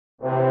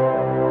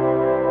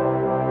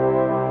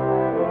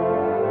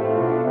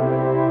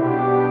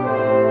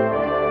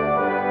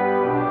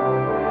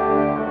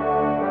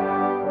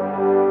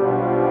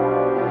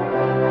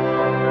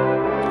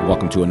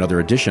to another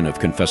edition of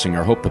Confessing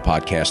Our Hope, the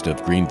podcast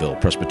of Greenville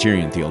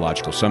Presbyterian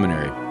Theological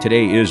Seminary.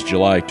 Today is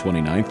July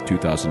 29th,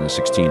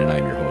 2016, and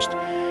I'm your host,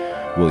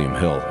 William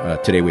Hill.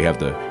 Today we have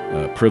the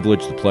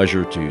privilege, the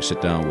pleasure to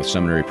sit down with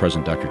Seminary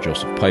President Dr.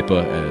 Joseph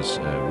Pipa, as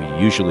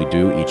we usually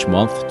do each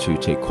month, to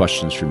take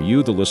questions from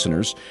you, the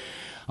listeners,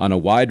 on a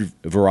wide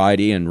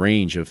variety and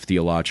range of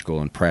theological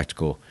and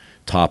practical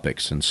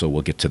topics. And so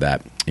we'll get to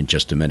that in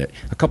just a minute.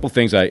 A couple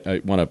things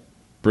I want to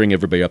bring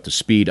everybody up to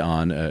speed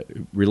on,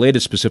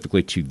 related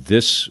specifically to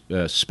this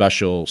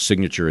special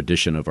signature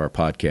edition of our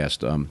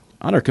podcast. On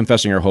our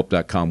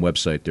confessingourhope.com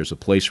website, there's a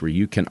place where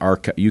you can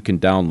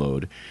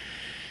download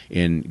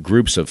in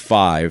groups of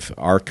 5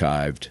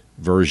 archived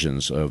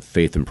versions of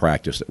Faith and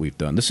Practice that we've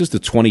done. This is the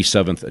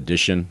 27th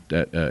edition.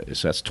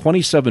 That's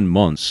 27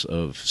 months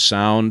of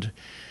sound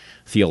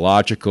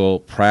theological,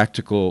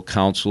 practical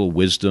counsel,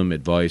 wisdom,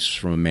 advice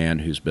from a man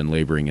who's been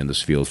laboring in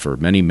this field for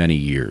many, many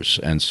years.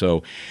 And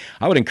so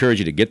I would encourage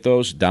you to get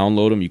those,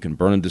 download them. You can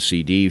burn them to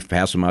CD,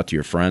 pass them out to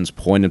your friends,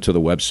 point them to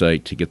the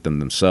website to get them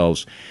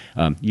themselves.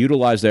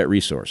 Utilize that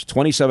resource.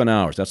 27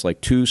 hours, that's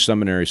like 2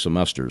 seminary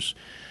semesters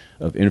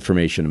of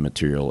information and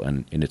material,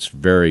 and it's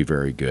very,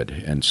 very good.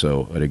 And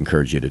so I'd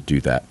encourage you to do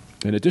that.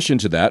 In addition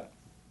to that,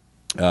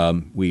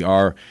 we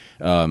are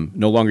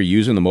no longer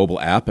using the mobile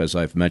app, as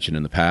I've mentioned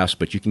in the past,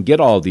 but you can get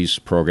all of these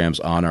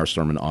programs on our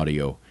sermon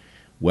audio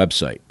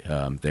website.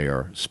 They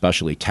are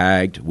specially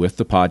tagged with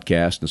the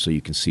podcast, and so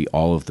you can see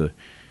all of the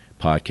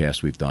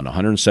podcasts we've done.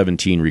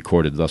 117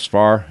 recorded thus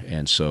far,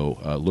 and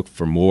so look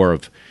for more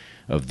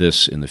of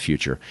this in the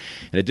future.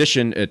 In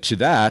addition to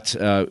that,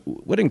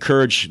 would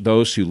encourage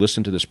those who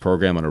listen to this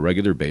program on a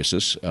regular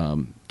basis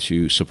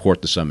to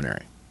support the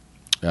seminary.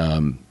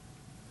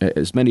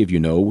 As many of you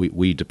know,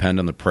 we depend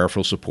on the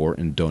prayerful support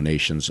and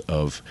donations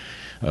of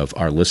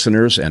our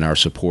listeners and our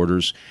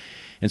supporters.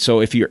 And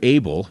so if you're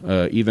able,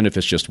 even if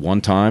it's just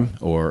one time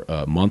or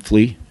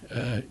monthly,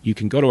 you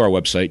can go to our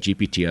website,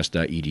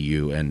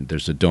 gpts.edu, and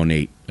there's a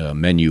donate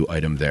menu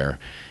item there,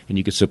 and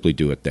you can simply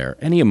do it there.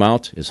 Any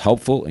amount is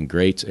helpful and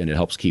great, and it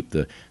helps keep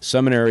the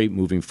seminary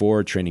moving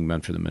forward, training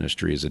men for the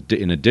ministry.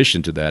 In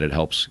addition to that, it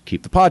helps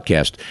keep the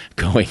podcast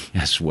going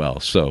as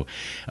well. So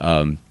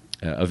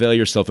avail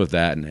yourself of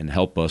that and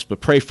help us,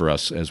 but pray for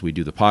us as we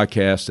do the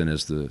podcast and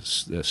as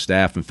the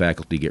staff and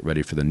faculty get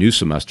ready for the new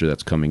semester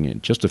that's coming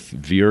in just a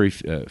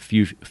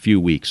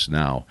few weeks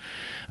now.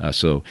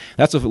 So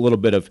that's a little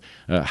bit of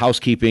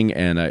housekeeping,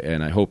 and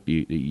I hope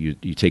you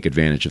take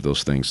advantage of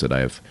those things that I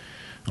have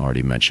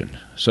already mentioned.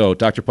 So,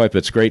 Dr. Pipa,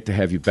 it's great to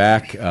have you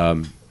back.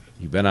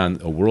 You've been on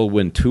a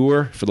whirlwind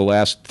tour for the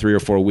last 3 or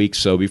 4 weeks.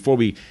 So before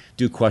we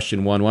do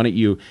question one, why don't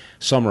you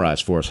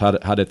summarize for us how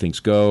did things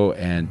go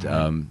and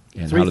how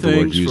did the Lord use it?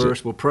 3 things.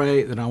 First, we'll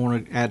pray. Then I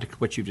want to add to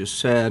what you just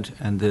said,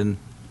 and then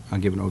I'll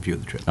give an overview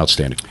of the trip.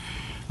 Outstanding.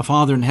 Our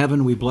Father in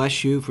heaven, we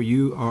bless you, for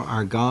you are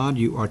our God.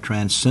 You are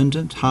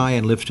transcendent, high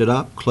and lifted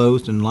up,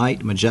 clothed in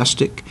light,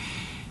 majestic,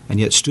 and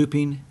yet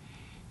stooping.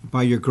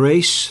 By your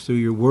grace, through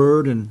your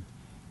word and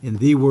in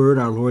the Word,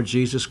 our Lord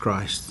Jesus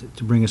Christ,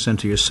 to bring us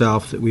into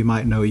yourself, that we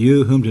might know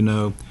you, whom to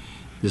know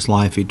is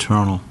life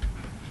eternal.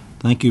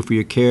 Thank you for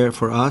your care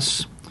for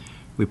us.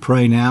 We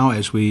pray now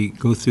as we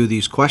go through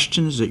these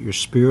questions that your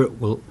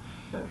Spirit will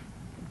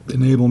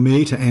enable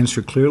me to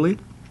answer clearly,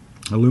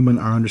 illumine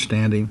our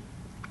understanding,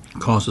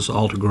 cause us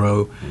all to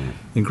grow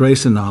in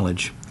grace and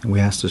knowledge. And we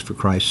ask this for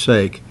Christ's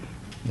sake.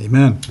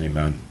 Amen.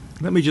 Amen.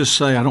 Let me just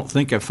say, I don't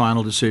think a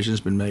final decision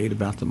has been made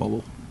about the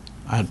mobile.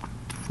 I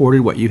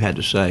forwarded what you had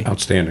to say.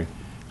 Outstanding.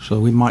 So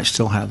we might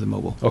still have the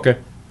mobile. Okay.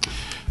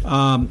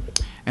 And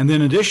then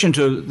in addition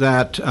to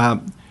that,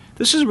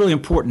 this is a really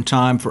important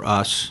time for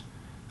us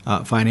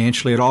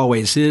financially. It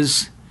always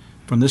is.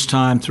 From this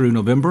time through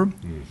November,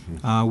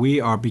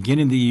 we are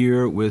beginning the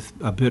year with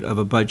a bit of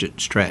a budget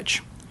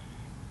stretch.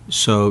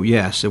 So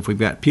yes, if we've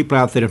got people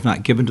out there that have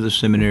not given to the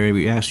seminary,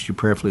 we ask you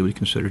prayerfully to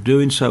consider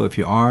doing so. If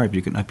you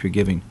can up your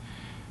giving,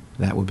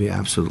 that would be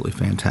absolutely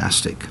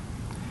fantastic.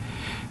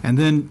 And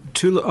then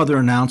 2 other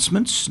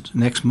announcements.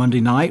 Next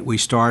Monday night, we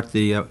start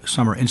the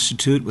Summer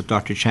Institute with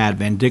Dr. Chad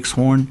Van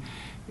Dixhorn.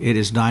 It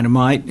is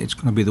dynamite. It's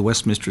going to be the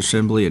Westminster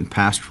Assembly and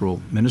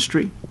Pastoral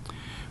Ministry.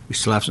 We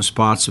still have some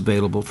spots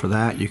available for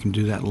that. You can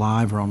do that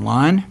live or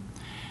online.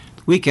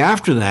 The week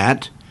after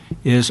that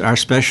is our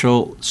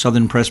special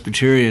Southern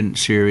Presbyterian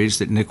series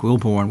that Nick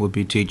Wilborn will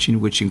be teaching,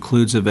 which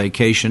includes a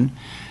vacation,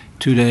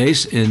 2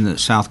 days in the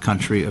South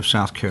Country of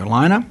South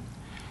Carolina.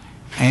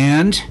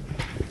 And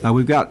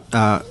we've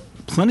got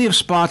plenty of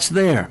spots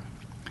there.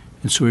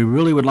 And so we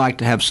really would like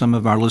to have some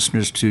of our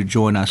listeners to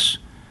join us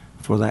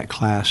for that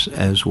class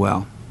as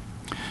well.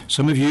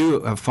 Some of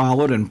you have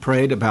followed and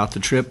prayed about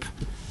the trip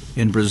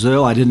in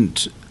Brazil. I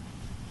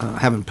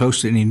haven't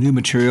posted any new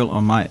material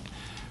on my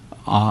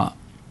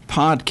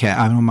podcast,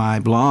 on my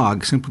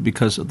blog, simply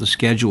because of the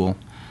schedule.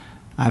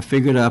 I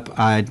figured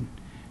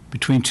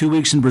between 2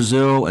 weeks in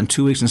Brazil and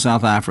 2 weeks in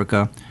South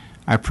Africa,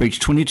 I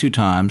preached 22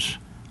 times.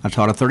 I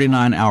taught a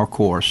 39-hour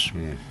course.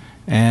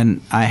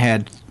 And I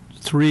had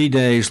 3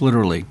 days,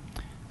 literally,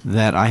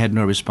 that I had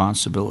no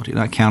responsibility,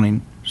 not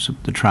counting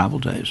the travel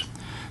days.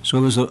 So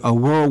it was a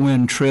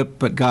whirlwind trip,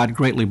 but God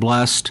greatly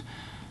blessed.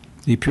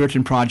 The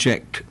Puritan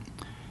Project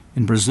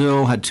in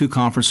Brazil had 2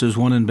 conferences,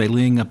 one in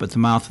Belém up at the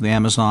mouth of the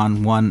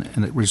Amazon, one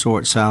in a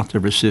resort south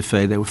of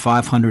Recife. They were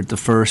 500 at the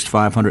first,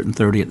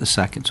 530 at the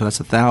second. So that's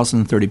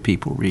 1,030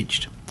 people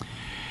reached.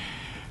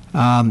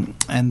 And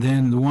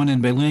then the one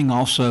in Belém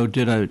also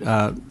did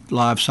a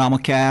live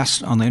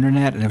simulcast on the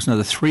internet, and there was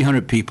another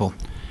 300 people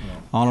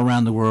all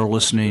around the world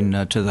listening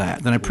to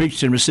that. Then I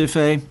preached in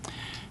Recife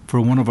for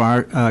one of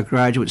our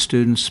graduate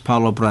students,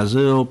 Paulo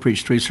Brazil,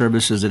 preached 3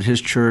 services at his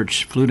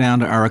church, flew down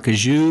to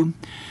Aracaju,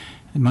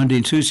 and Monday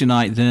and Tuesday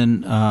night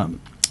then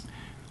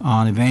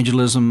on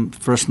evangelism,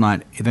 first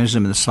night,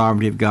 evangelism and the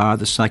sovereignty of God,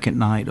 the second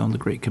night on the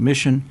Great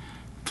Commission.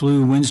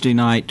 Flew Wednesday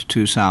night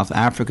to South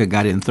Africa,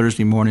 got in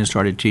Thursday morning,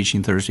 started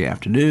teaching Thursday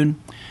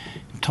afternoon,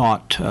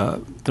 taught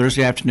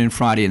Thursday afternoon,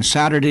 Friday, and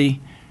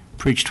Saturday,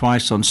 preached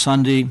twice on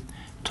Sunday,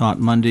 taught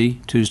Monday,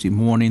 Tuesday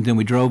morning. Then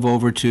we drove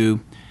over to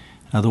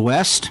the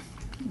west,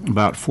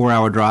 about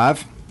 4-hour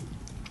drive,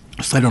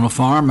 stayed on a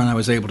farm, and I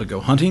was able to go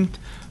hunting.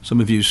 Some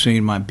of you have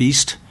seen my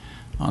beast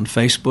on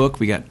Facebook.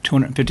 We got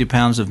 250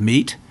 pounds of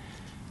meat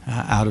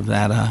out of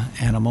that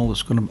animal.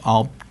 It's going to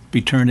all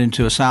be turned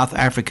into a South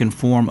African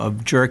form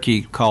of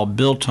jerky called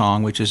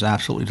biltong, which is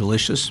absolutely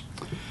delicious.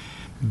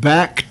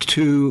 Back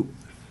to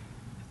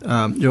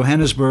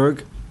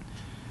Johannesburg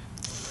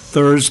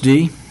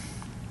Thursday,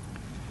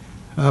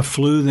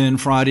 flew then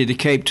Friday to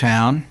Cape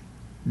Town,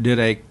 did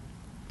a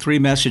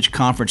 3-message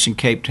conference in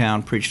Cape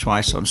Town, preached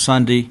twice on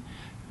Sunday.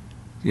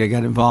 I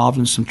got involved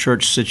in some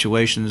church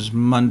situations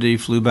Monday,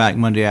 flew back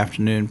Monday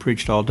afternoon,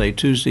 preached all day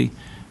Tuesday,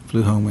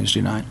 flew home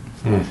Wednesday night.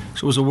 So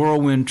it was a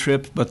whirlwind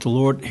trip, but the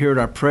Lord heard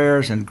our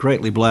prayers and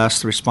greatly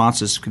blessed. The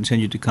responses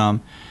continued to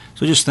come.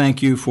 So just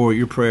thank you for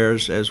your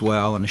prayers as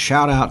well. And a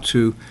shout out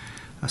to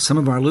some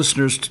of our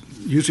listeners,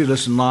 usually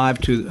listen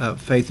live to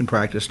Faith and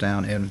Practice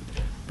down in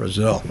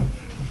Brazil.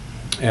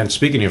 And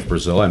speaking of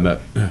Brazil, I met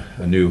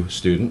a new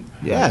student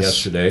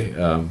yesterday,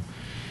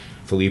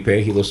 Felipe.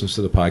 He listens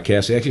to the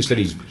podcast. He actually said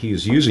he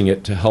is using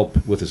it to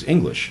help with his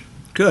English.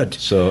 Good.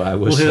 So I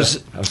was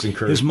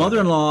encouraged. His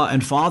mother-in-law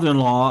and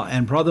father-in-law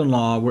and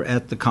brother-in-law were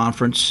at the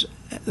conference,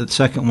 the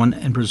second one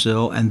in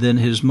Brazil, and then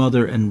his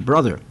mother and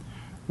brother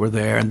were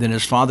there, and then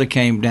his father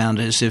came down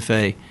to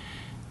Recife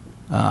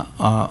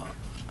up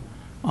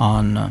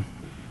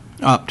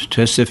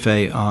to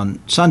Recife on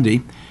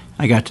Sunday.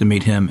 I got to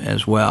meet him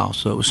as well,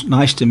 so it was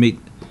nice to meet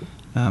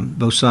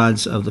both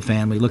sides of the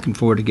family. Looking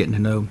forward to getting to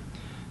know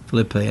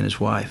Felipe and his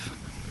wife.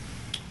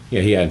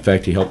 Yeah. In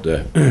fact, he helped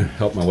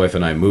my wife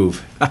and I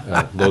move,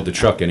 load the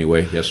truck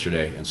anyway,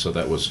 yesterday, and so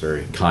that was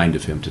very kind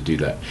of him to do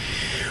that.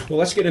 Well,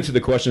 let's get into the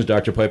questions,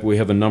 Dr. Piper. We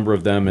have a number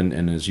of them,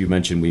 and as you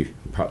mentioned, we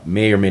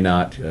may or may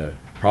not,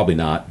 probably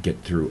not,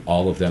 get through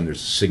all of them.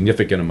 There's a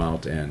significant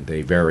amount, and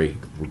they vary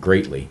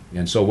greatly.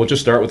 And so we'll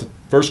just start with the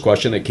first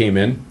question that came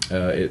in.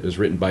 It was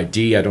written by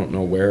Dee. I don't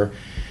know where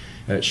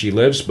she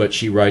lives, but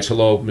she writes,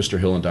 "Hello, Mr.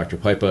 Hill and Dr.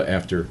 Piper.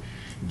 After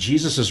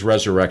Jesus'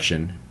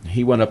 resurrection,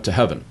 he went up to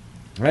heaven.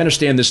 I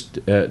understand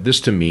this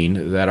to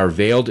mean that our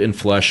veiled in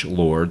flesh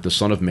Lord, the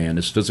Son of Man,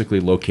 is physically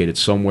located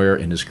somewhere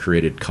in his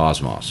created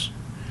cosmos.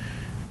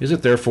 Is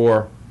it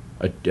therefore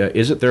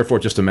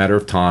just a matter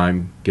of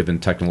time, given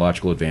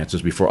technological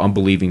advances, before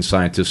unbelieving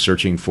scientists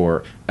searching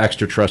for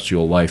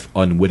extraterrestrial life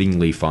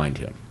unwittingly find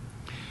him?"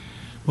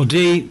 Well,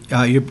 Dee,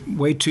 you're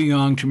way too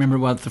young to remember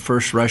what the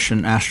first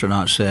Russian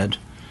astronaut said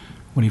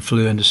when he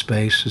flew into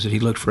space, is that he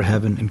looked for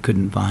heaven and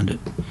couldn't find it.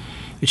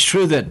 It's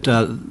true that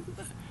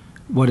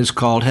what is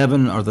called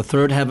heaven, or the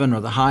third heaven,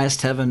 or the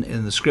highest heaven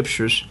in the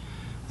Scriptures,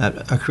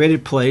 a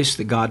created place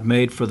that God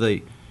made for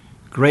the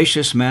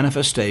gracious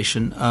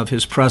manifestation of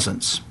his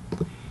presence,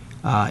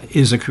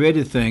 is a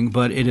created thing,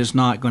 but it is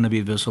not going to be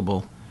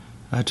visible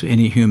to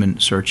any human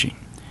searching.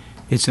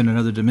 It's in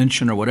another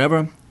dimension or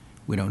whatever.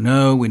 We don't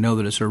know. We know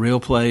that it's a real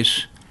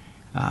place,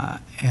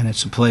 and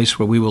it's a place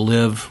where we will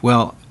live.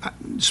 Well,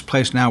 it's a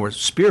place now where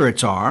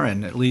spirits are,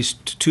 and at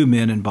least 2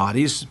 men in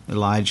bodies,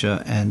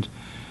 Elijah and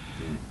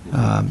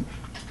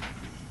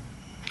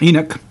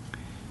Enoch.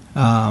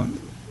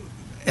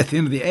 At the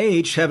end of the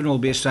age, heaven will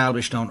be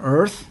established on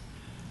earth.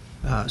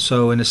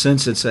 So in a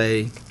sense, it's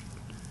a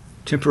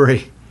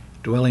temporary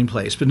dwelling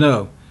place. But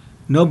no,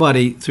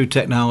 nobody through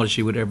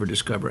technology would ever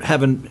discover it.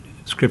 Heaven,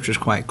 Scripture is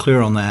quite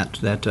clear on that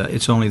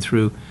it's only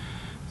through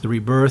the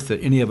rebirth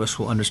that any of us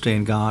will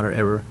understand God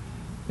or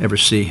ever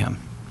see him.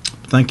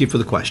 Thank you for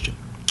the question.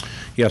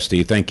 Yes,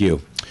 Steve, thank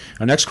you.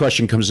 Our next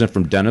question comes in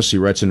from Dennis. He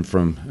writes in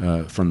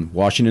from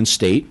Washington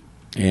State.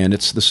 And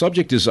the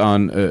subject is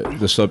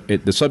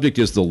the subject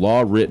is the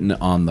law written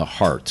on the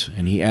heart.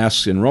 And he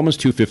asks, in Romans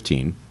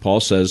 2:15, Paul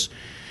says,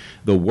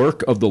 "The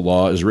work of the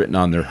law is written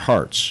on their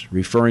hearts,"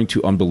 referring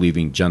to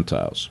unbelieving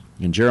Gentiles.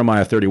 In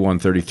Jeremiah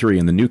 31:33,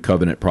 in the New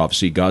Covenant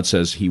prophecy, God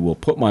says, "He will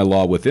put my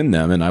law within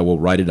them, and I will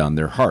write it on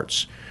their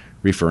hearts,"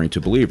 referring to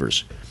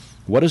believers.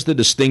 What is the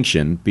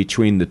distinction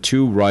between the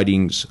two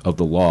writings of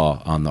the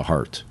law on the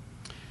heart?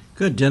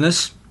 Good,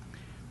 Dennis.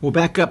 We'll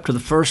back up to the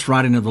first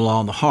writing of the law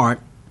on the heart,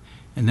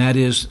 and that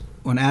is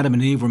when Adam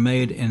and Eve were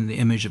made in the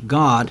image of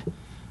God.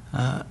 The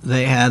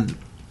they had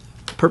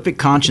perfect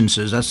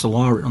consciences, that's the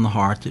law written on the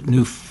heart, that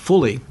knew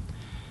fully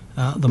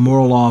the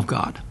moral law of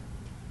God.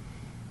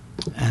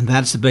 And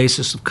that's the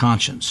basis of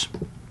conscience.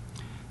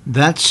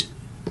 That's,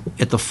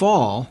 at the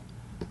fall,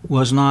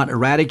 was not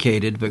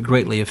eradicated but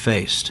greatly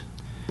effaced.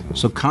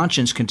 So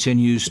conscience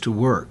continues to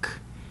work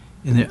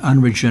in the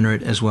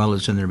unregenerate as well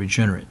as in the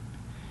regenerate.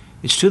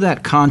 It's to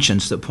that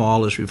conscience that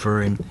Paul is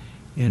referring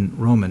in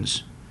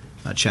Romans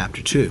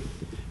chapter 2.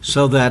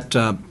 So that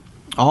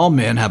all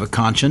men have a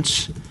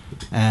conscience,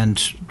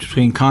 and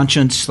between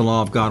conscience, the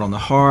law of God on the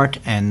heart,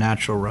 and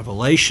natural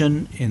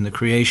revelation in the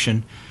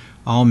creation,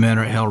 all men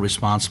are held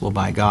responsible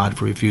by God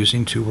for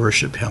refusing to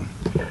worship him.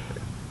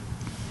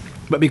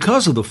 But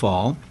because of the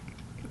fall,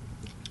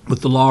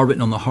 with the law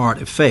written on the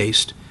heart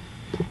effaced,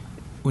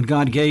 when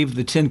God gave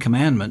the Ten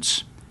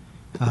Commandments,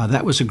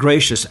 that was a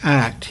gracious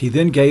act. He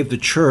then gave the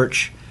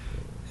church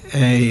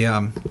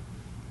a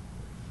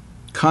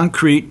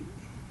concrete,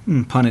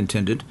 pun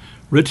intended,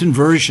 written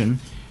version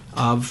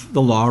of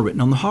the law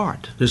written on the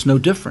heart. There's no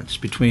difference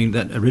between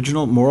that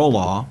original moral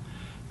law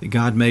that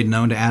God made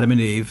known to Adam and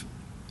Eve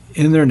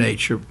in their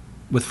nature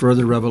with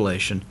further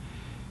revelation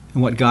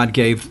and what God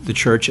gave the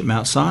church at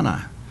Mount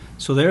Sinai.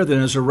 So there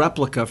then is a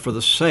replica for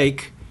the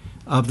sake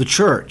of the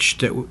church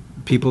that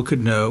people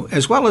could know,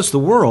 as well as the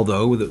world,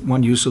 though. With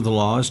one use of the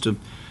law is to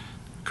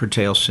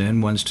curtail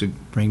sin, one's to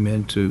bring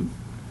men to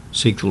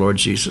seek the Lord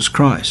Jesus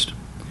Christ.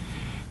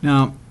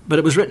 Now, but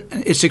it was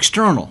written, it's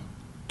external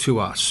to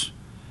us.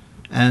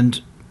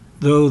 And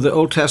though the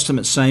Old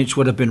Testament saints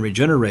would have been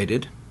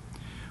regenerated,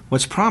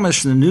 what's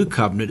promised in the New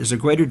Covenant is a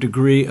greater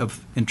degree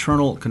of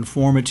internal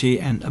conformity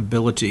and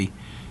ability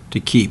to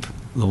keep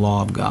the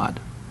law of God.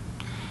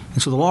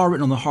 And so the law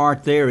written on the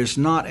heart there is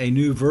not a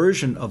new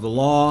version of the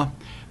law,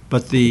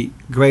 but the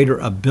greater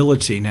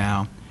ability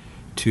now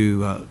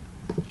to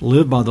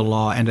live by the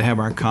law and to have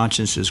our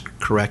consciences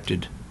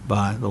corrected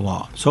by the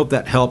law. So hope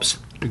that helps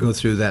to go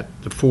through the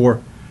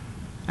four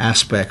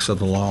aspects of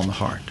the law on the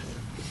heart.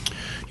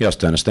 Yes,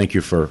 Dennis, thank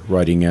you for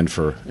writing in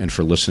and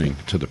for listening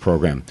to the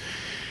program.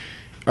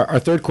 Our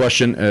third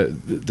question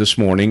this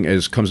morning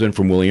comes in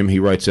from William. He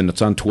writes in,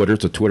 it's on Twitter,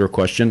 it's a Twitter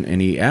question,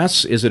 and he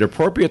asks, is it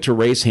appropriate to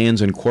raise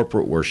hands in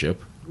corporate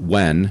worship?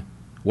 When?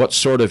 What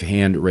sort of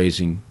hand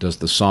raising does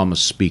the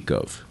psalmist speak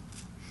of?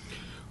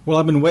 Well,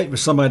 I've been waiting for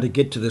somebody to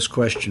get to this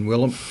question,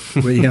 William.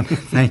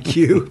 Thank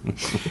you.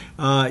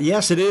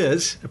 Yes, it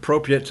is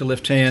appropriate to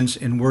lift hands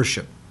in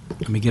worship.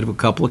 Let me give a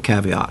couple of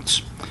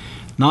caveats.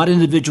 Not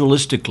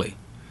individualistically.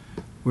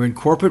 We're in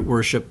corporate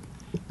worship,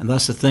 and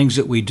thus the things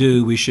that we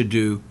do, we should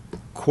do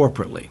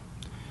corporately.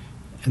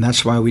 And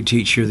that's why we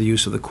teach here the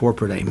use of the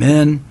corporate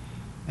amen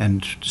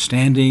and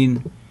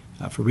standing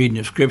for reading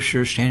of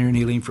Scripture, standing and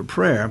kneeling for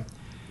prayer.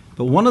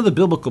 But one of the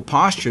biblical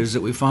postures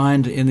that we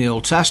find in the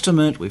Old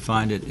Testament, we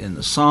find it in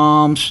the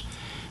Psalms,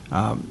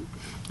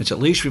 it's at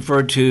least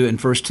referred to in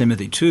 1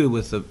 Timothy 2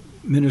 with the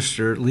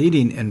minister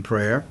leading in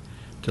prayer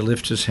to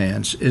lift his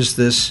hands, is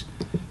this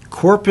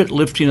corporate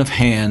lifting of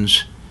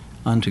hands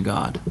unto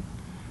God.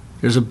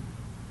 There's a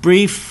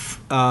brief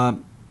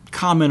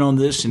comment on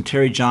this in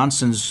Terry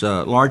Johnson's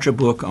larger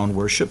book on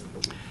worship.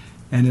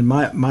 And in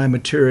my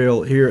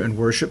material here in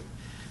worship,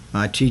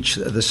 I teach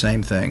the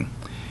same thing.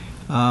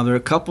 There are a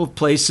couple of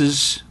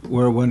places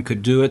where one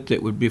could do it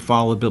that would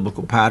follow a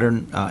biblical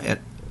pattern. At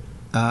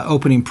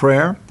opening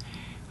prayer,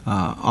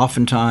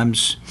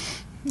 oftentimes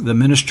the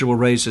minister will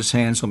raise his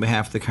hands on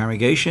behalf of the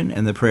congregation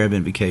and the prayer of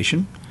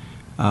invocation.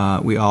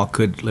 We all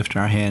could lift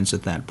our hands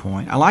at that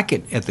point. I like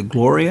it at the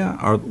Gloria,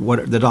 or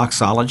the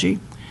doxology,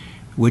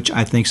 which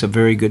I think is a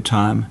very good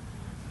time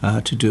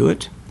to do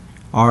it,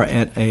 or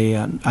at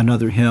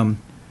another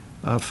hymn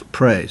of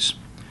praise.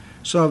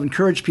 So I've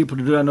encouraged people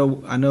to do it.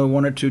 I know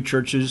one or two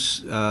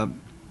churches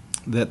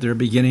that they're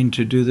beginning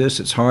to do this.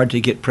 It's hard to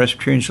get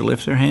Presbyterians to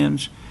lift their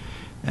hands,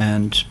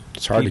 and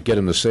it's hard to get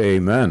them to say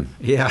amen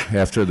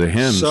after the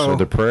hymns or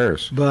the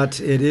prayers. But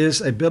it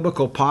is a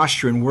biblical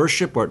posture in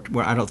worship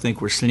where I don't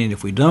think we're sinning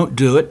if we don't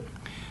do it,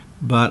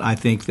 but I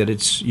think that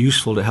it's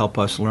useful to help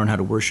us learn how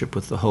to worship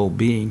with the whole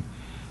being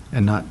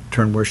and not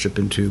turn worship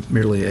into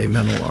merely a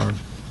mental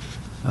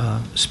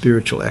or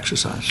spiritual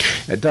exercise.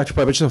 Dr.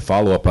 Piper, just a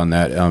follow-up on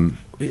that.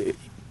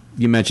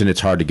 You mentioned it's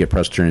hard to get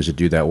Presbyterians to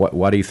do that.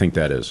 Why do you think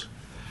that is?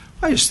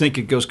 I just think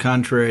it goes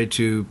contrary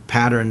to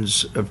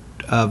patterns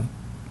of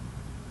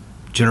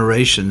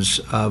generations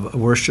of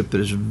worship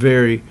that is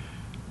very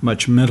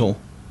much mental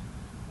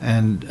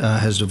and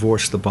has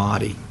divorced the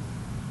body.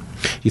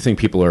 You think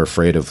people are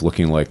afraid of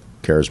looking like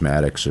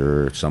charismatics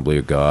or Assembly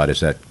of God?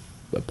 Is that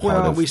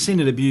we've seen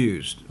it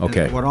abused.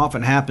 Okay. And what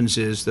often happens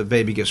is the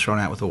baby gets thrown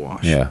out with the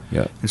wash. Yeah.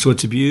 And so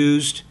it's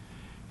abused,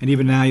 and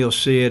even now you'll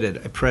see it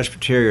at a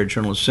Presbyterian or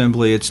General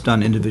Assembly. It's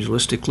done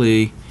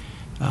individualistically.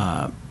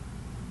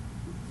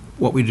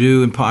 What we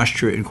do in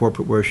posture in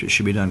corporate worship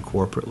should be done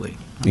corporately.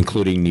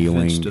 Including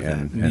kneeling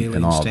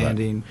and all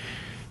standing.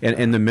 That.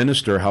 And the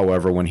minister,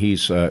 however, when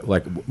he's,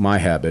 like my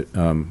habit,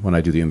 when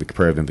I do the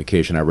prayer of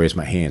invocation, I raise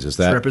my hands. Is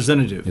that it's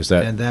representative? Is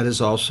that, and that is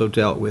also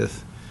dealt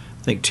with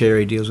I think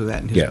Terry deals with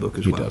that in his book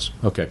as well. He does.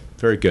 Okay,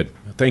 very good.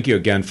 Thank you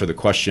again for the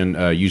question,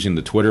 using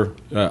the Twitter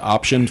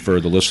option for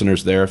the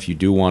listeners there. If you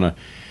do want to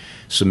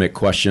submit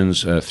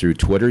questions through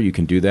Twitter, you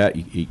can do that.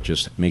 You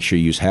just make sure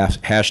you use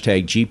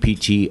hashtag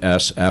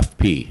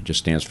GPTSFP. It just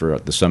stands for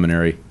the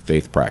Seminary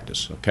Faith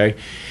Practice. Okay.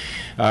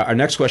 Our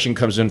next question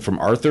comes in from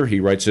Arthur. He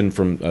writes in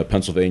from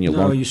Pennsylvania.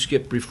 No, you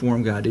skipped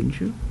Reform Guy, didn't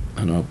you?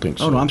 I don't think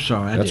so. Oh, no, I'm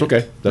sorry. That's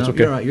okay. That's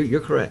okay. You're right.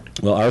 You're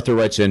correct. Well, Arthur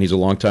writes in. He's a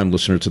longtime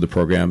listener to the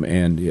program,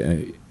 and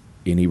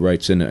he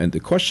writes in, and the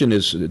question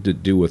is to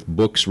do with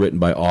books written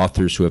by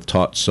authors who have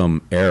taught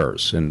some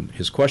errors. And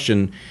his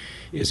question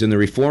is, in the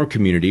Reformed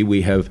community,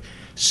 we have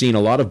seen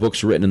a lot of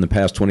books written in the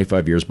past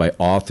 25 years by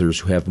authors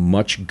who have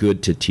much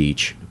good to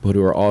teach, but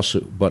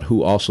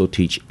who also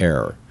teach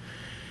error.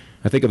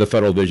 I think of the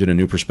Federal Vision and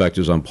New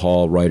Perspectives on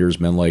Paul, writers,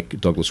 men like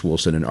Douglas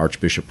Wilson and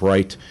Archbishop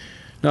Wright.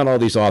 Not all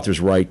these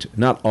authors write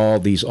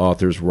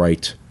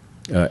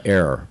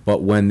error,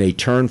 but when they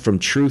turn from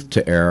truth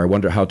to error, I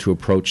wonder how to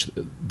approach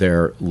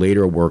their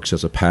later works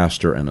as a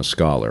pastor and a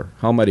scholar.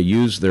 How am I to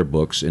use their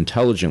books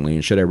intelligently,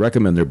 and should I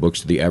recommend their books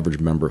to the average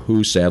member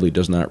who sadly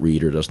does not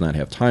read or does not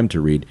have time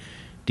to read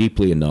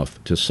deeply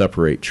enough to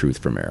separate truth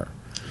from error?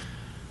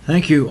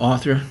 Thank you,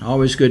 Arthur.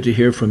 Always good to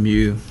hear from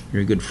you.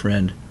 You're a good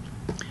friend.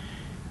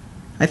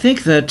 I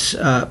think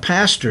that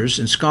pastors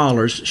and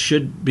scholars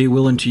should be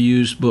willing to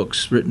use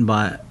books written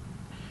by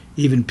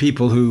even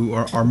people who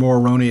are more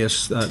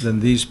erroneous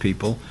than these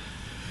people.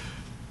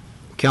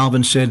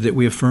 Calvin said that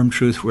we affirm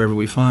truth wherever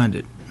we find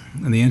it.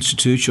 In the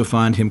Institute, you'll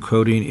find him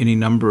quoting any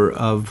number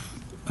of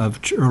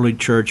early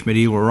church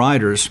medieval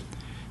writers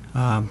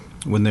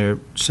when they're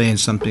saying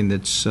something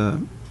that's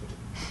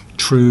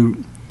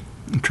true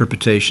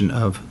interpretation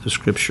of the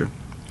Scripture.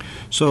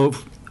 So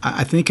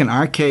I think in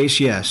our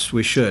case, yes,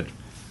 we should.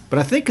 But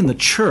I think in the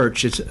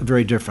church, it's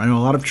very different. I know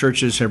a lot of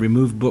churches have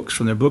removed books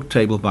from their book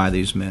table by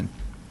these men.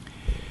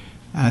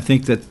 And I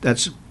think that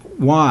that's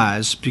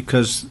wise,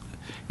 because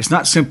it's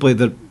not simply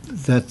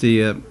that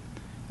the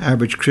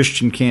average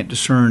Christian can't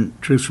discern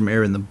truth from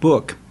error in the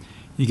book.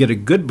 You get a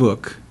good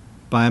book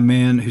by a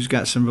man who's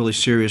got some really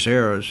serious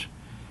errors.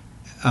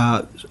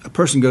 A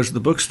person goes to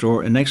the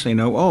bookstore, and next thing you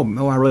know,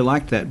 I really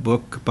like that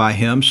book by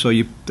him, so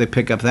they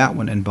pick up that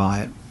one and buy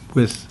it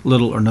with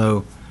little or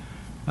no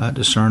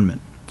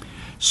discernment.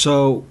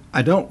 So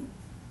I don't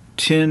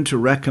tend to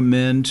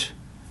recommend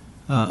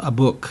a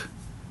book,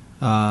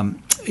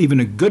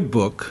 even a good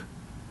book,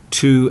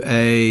 to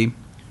a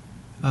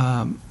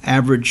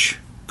average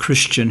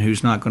Christian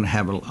who's not going to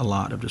have a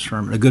lot of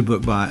discernment. A good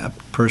book by a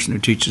person who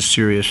teaches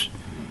serious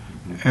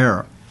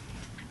error.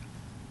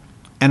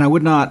 And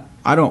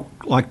I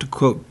don't like to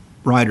quote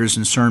writers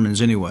in sermons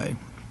anyway,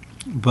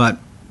 but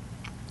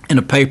in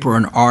a paper or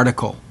an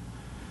article,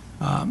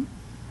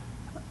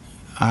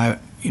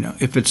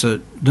 if it's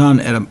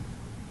done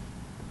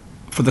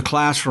for the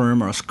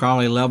classroom or a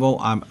scholarly level,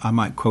 I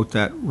might quote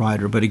that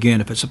writer. But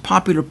again, if it's a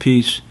popular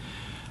piece,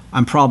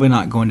 I'm probably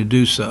not going to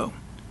do so.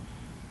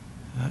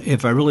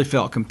 If I really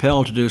felt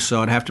compelled to do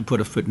so, I'd have to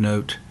put a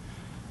footnote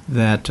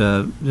that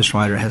this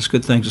writer has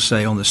good things to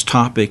say on this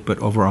topic, but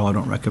overall I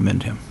don't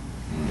recommend him.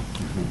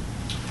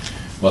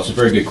 Well, it's a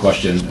very good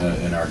question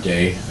in our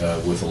day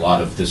with a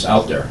lot of this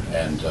out there,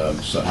 and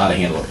so how to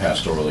handle it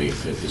pastorally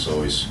is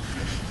always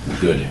a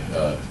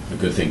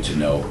good thing to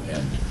know.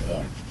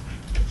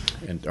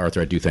 And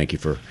Arthur, I do thank you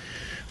for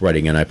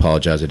writing in. I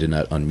apologize I did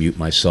not unmute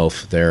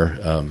myself there,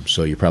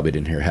 so you probably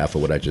didn't hear half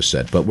of what I just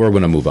said, but we're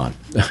going to move on.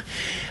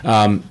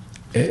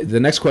 The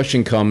next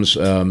question comes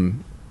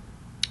from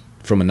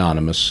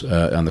Anonymous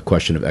on the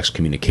question of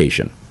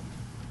excommunication.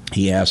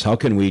 He asks, how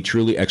can we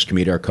truly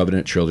excommunicate our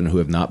covenant children who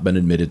have not been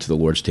admitted to the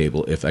Lord's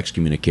table if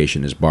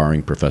excommunication is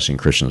barring professing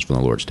Christians from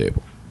the Lord's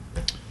table?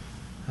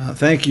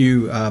 Thank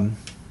you,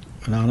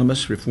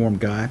 Anonymous,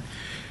 Reformed guy.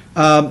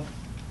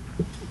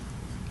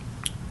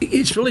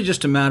 It's really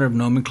just a matter of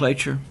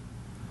nomenclature.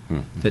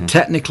 Mm-hmm. That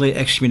technically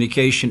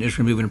excommunication is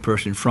removing a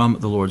person from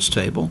the Lord's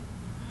table.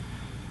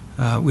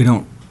 We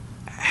don't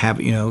have,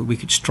 we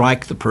could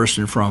strike the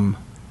person from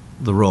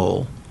the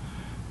roll.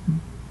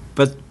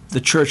 But the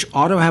church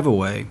ought to have a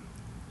way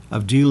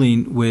of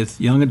dealing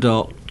with young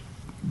adult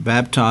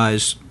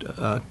baptized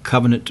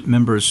covenant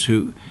members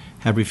who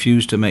have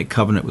refused to make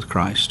covenant with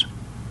Christ.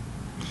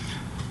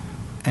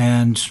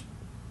 And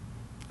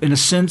in a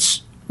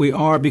sense, we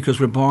are, because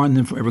we're barring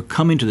them from ever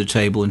coming to the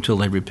table until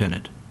they've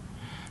repented.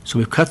 So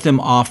we've cut them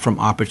off from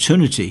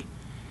opportunity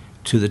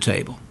to the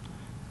table.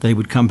 They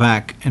would come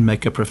back and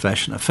make a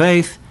profession of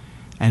faith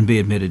and be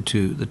admitted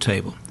to the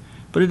table.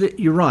 But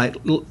you're right.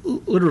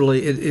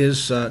 Literally, it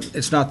is.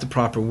 It's not the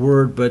proper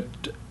word, but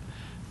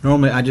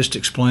normally I just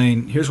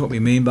explain, here's what we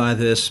mean by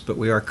this, but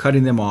we are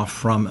cutting them off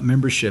from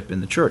membership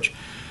in the church.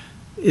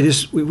 It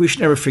is. We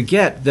should never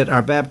forget that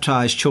our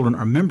baptized children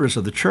are members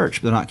of the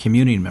church, but they're not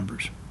communion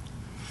members.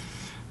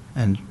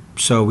 And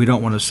so we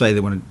don't want to say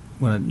that when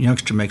a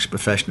youngster makes a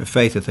profession of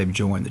faith that they've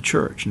joined the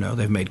church. No,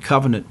 they've made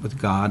covenant with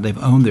God, they've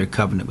owned their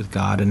covenant with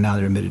God, and now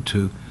they're admitted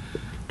to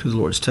the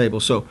Lord's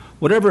table. So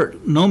whatever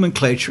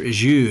nomenclature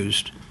is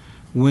used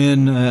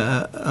when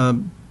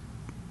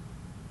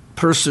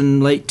person,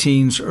 late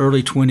teens,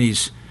 early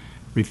 20s,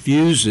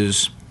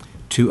 refuses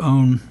to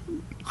own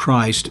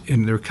Christ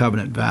in their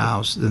covenant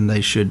vows, then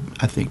they should,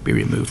 I think, be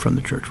removed from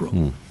the church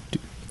roll.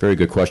 Very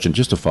good question.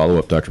 Just to follow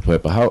up, Dr.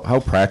 Pipa, how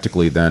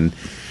practically then,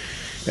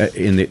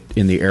 in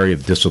the area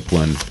of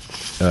discipline,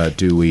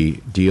 do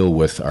we deal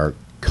with our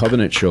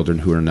covenant children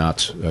who are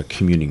not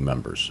communing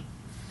members,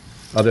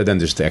 other than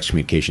just the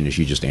excommunication, as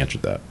you just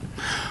answered that?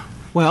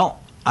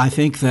 Well, I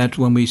think that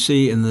when we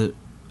see in the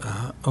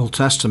Old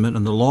Testament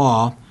and the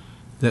law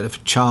that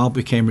if a child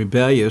became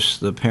rebellious,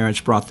 the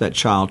parents brought that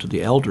child to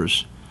the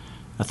elders.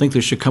 I think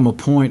there should come a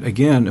point,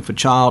 again, if a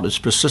child is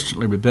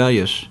persistently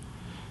rebellious,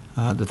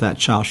 that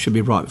child should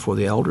be brought before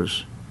the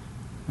elders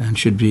and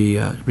should be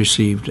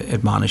received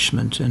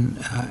admonishment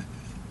and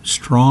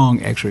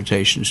strong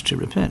exhortations to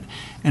repent.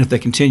 And if they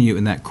continue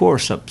in that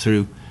course up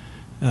through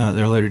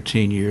their later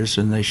teen years,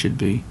 then they should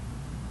be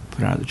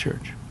put out of the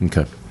church.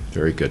 Okay,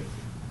 very good.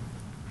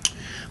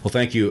 Well,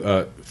 thank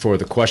you for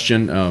the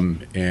question.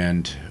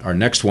 And our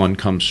next one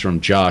comes from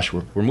Josh.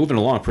 We're moving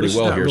along pretty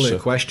well here. It's not really a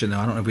question, though.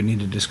 I don't know if we need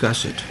to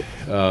discuss it.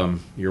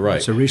 You're right.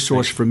 It's a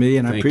resource for me,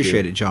 and I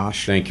appreciate it,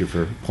 Josh. Thank you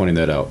for pointing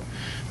that out.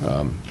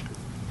 I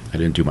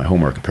didn't do my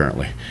homework,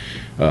 apparently.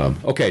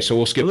 Okay, so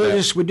we'll skip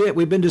that.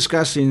 We've been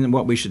discussing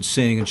what we should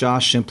sing, and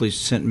Josh simply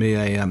sent me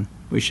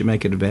we should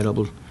make it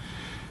available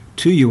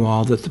to you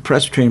all, that the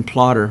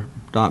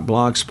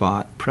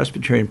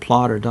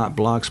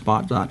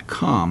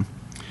presbyterianplotter.blogspot.com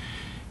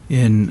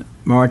in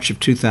March of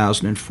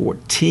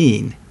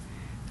 2014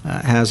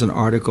 has an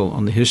article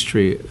on the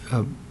history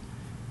of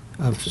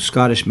the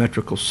Scottish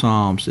metrical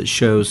psalms that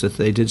shows that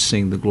they did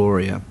sing the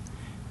Gloria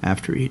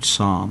after each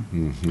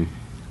psalm,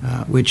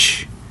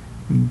 which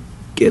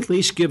at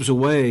least gives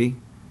away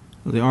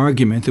the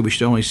argument that we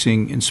should only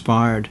sing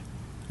inspired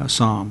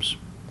psalms.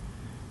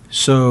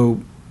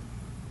 So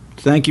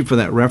thank you for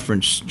that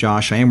reference,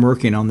 Josh. I am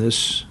working on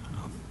this,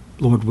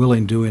 Lord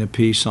willing, doing a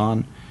piece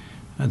on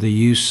the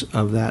use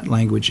of that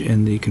language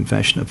in the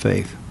Confession of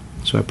Faith.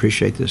 So I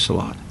appreciate this a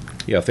lot.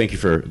 Yeah, thank you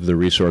for the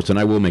resource, and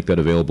I will make that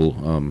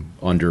available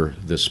under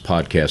this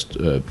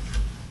podcast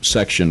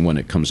section when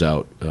it comes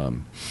out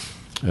on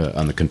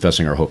the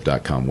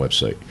ConfessingOurHope.com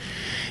website.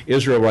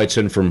 Israel writes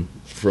in from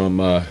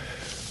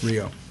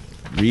Rio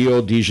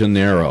de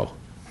Janeiro.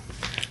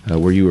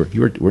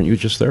 Weren't you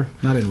just there?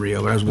 Not in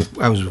Rio, but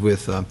I was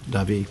with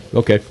David.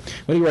 Okay.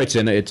 Well, he writes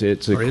in. It's a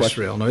question.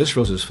 Israel. No,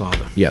 Israel's his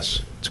father.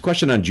 Yes, it's a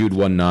question on Jude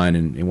 1:9,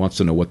 and he wants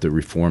to know what the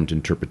Reformed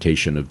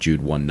interpretation of Jude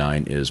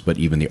 1:9 is. But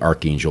even the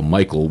archangel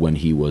Michael, when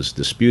he was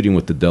disputing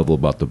with the devil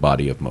about the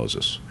body of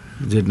Moses,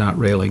 did not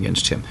rail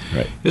against him.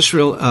 Right.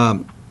 Israel.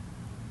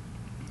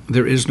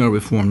 There is no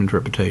Reformed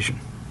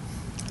interpretation.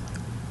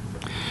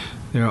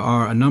 There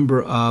are a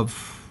number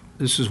of.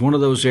 This is one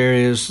of those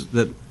areas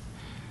that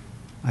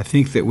I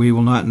think that we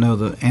will not know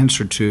the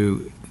answer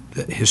to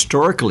the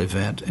historical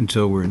event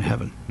until we're in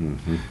heaven.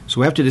 Mm-hmm. So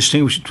we have to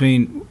distinguish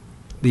between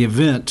the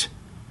event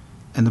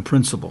and the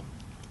principle.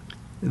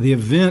 The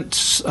event,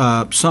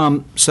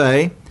 some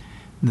say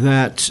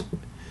that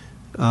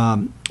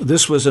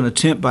this was an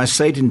attempt by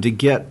Satan to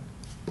get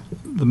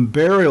the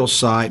burial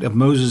site of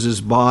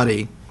Moses'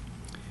 body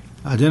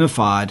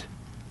identified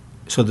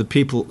so the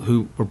people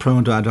who were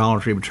prone to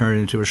idolatry would turn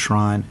it into a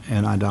shrine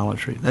and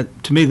idolatry.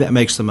 To me, that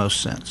makes the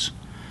most sense.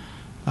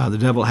 The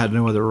devil had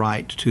no other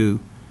right to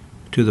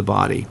the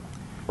body.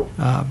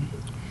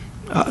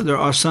 There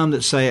are some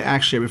that say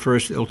actually it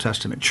refers to the Old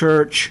Testament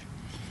church,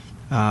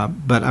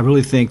 but I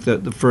really think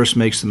that the first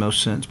makes the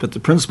most sense. But the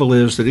principle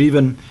is that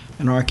even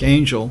an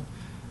archangel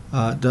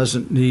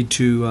doesn't need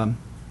to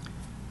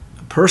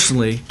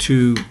personally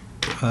to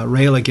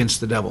rail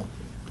against the devil.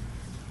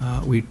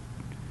 We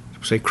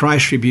say,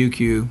 Christ rebuke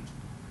you,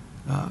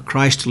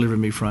 Christ deliver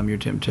me from your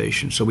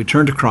temptation. So we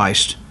turn to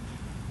Christ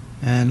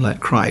and let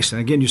Christ. And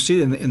again, you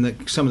see in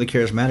some of the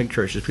charismatic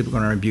churches, people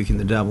going around rebuking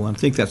the devil, and I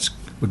think that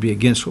would be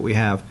against what we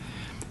have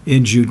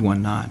in Jude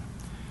 1:9.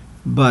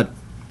 But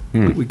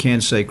we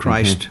can say,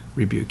 Christ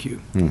rebuke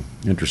you.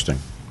 Interesting.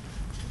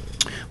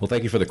 Well,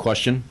 thank you for the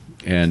question.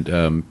 And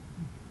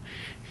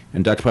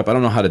Dr. Pipe, I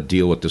don't know how to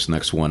deal with this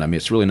next one. I mean,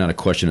 it's really not a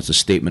question. It's a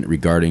statement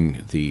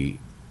regarding the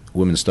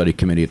Women's Study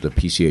Committee at the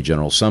PCA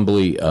General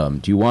Assembly.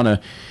 Do you want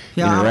to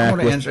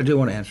interact? I do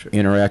want to answer it.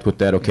 Interact with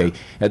that? Okay.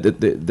 Yeah.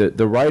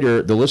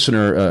 The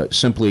listener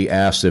simply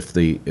asked if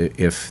the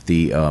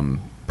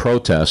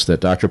protest that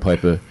Dr.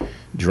 Pipe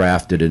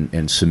drafted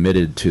and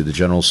submitted to the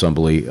General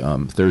Assembly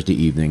Thursday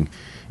evening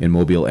in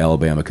Mobile,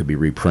 Alabama, could be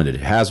reprinted.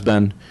 It has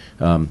been.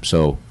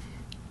 So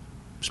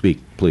speak,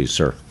 please,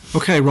 sir.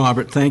 Okay,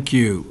 Robert, thank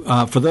you.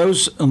 For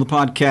those on the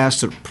podcast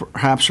that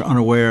perhaps are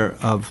unaware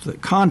of the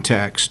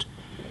context,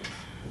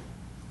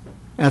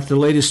 at the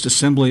latest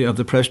assembly of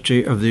the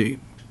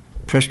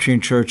Presbyterian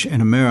Church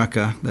in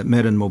America that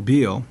met in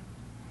Mobile,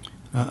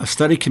 a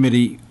study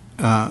committee,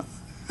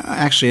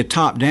 actually a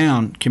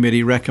top-down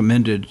committee,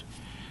 recommended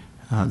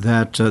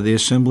that the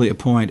assembly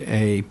appoint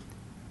a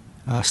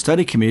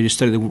study committee to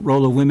study the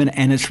role of women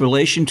and its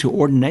relation to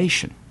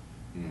ordination.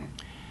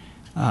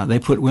 They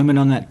put women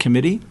on that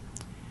committee,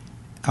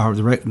 or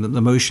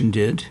the motion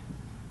did,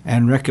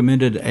 and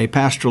recommended a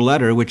pastoral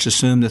letter, which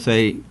assumed that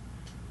they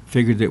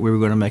figured that we were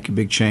going to make a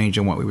big change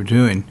in what we were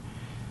doing.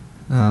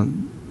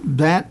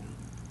 That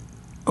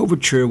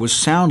overture was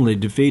soundly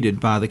defeated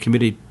by the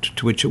committee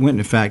to which it went.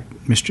 In fact,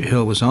 Mr.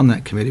 Hill was on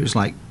that committee. It was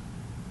like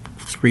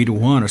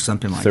 3-1 or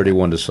something like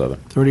 31 to 7.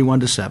 31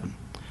 to 7.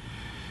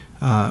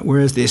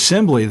 Whereas the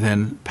Assembly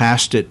then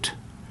passed it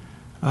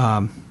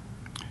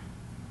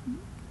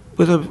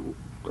with a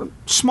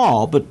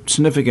small but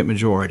significant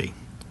majority.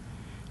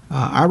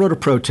 I wrote a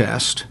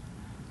protest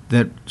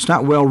that's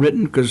not well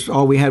written because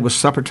all we had was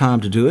supper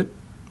time to do it.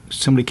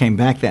 Somebody came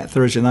back that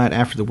Thursday night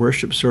after the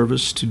worship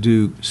service to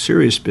do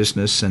serious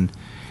business, and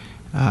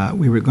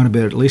we were going to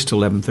bed at least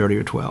 11:30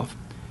 or 12.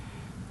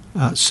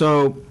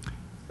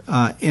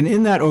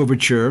 In that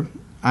overture,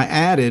 I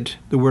added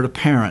the word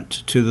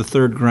apparent to the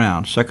third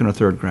ground, second or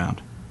third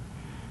ground,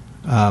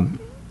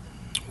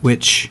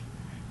 which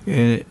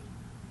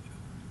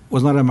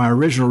was not in my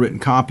original written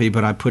copy,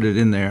 but I put it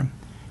in there,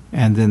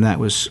 and then that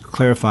was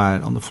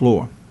clarified on the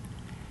floor.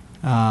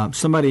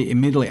 Somebody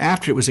immediately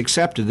after it was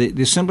accepted,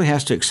 the Assembly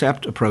has to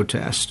accept a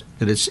protest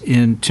that it's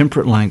in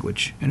temperate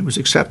language, and it was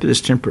accepted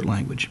as temperate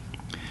language.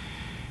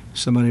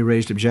 Somebody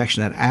raised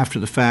objection to that after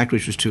the fact,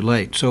 which was too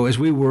late. So as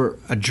we were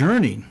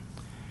adjourning,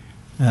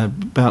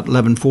 about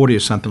 11:40 or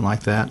something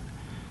like that,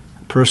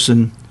 a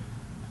person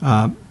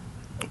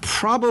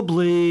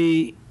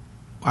probably,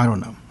 I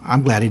don't know,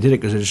 I'm glad he did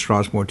it because it just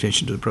draws more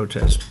attention to the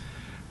protest,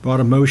 brought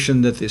a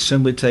motion that the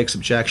Assembly takes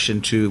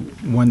objection to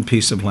one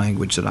piece of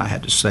language that I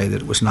had to say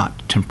that it was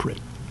not temperate.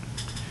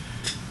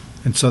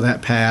 And so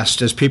that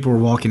passed as people were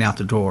walking out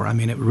the door. I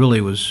mean, it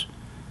really was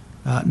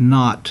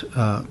not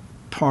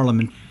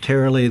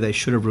parliamentarily. They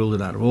should have ruled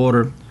it out of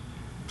order.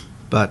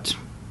 But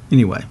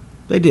anyway,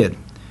 they did.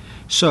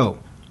 So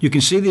you can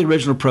see the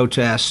original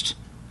protest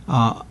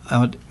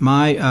on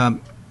my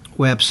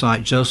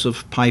website,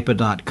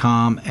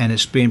 josephpipa.com, and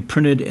it's being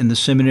printed in the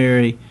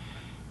seminary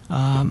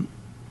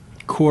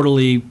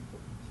quarterly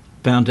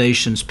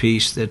foundations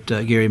piece that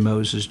Gary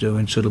Mose is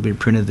doing, so it'll be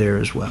printed there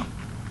as well.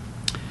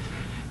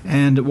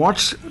 And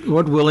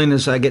Lord willing,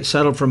 as I get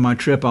settled from my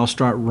trip, I'll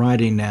start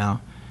writing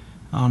now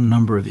on a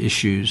number of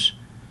issues.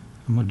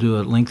 I'm going to do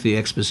a lengthy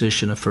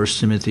exposition of 1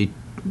 Timothy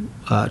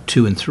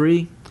 2 and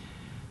 3.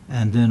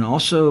 And then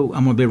also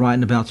I'm going to be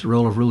writing about the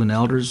role of ruling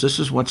elders. This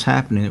is what's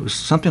happening. It was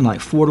something like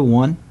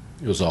 4-1.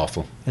 It was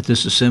awful. At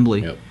this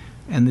assembly. Yep.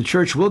 And the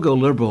church will go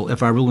liberal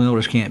if our ruling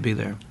elders can't be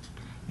there.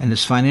 And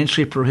it's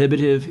financially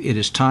prohibitive. It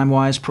is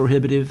time-wise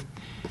prohibitive.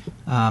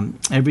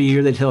 Every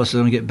year they tell us it's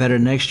going to get better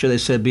next year. They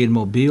said being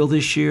Mobile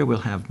this year, we'll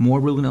have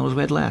more ruling elders.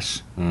 We had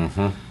less.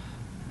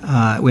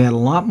 Mm-hmm. We had a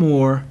lot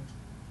more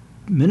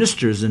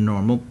ministers than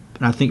normal,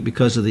 and I think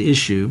because of the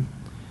issue,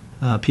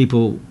 there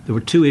were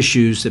two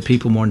issues that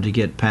people wanted to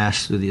get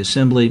passed through the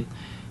assembly,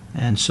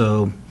 and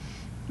so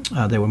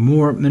there were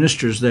more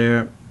ministers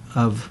there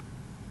of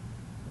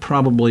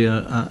probably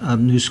a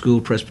New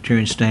School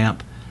Presbyterian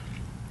stamp,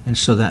 and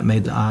so that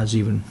made the odds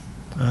even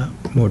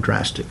more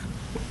drastic.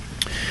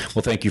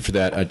 Well, thank you for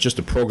that. Just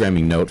a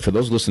programming note for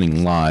those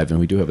listening live, and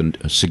we do have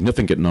a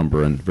significant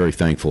number, and very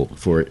thankful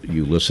for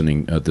you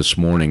listening this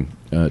morning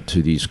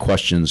to these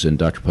questions and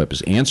Dr.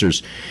 Pipa's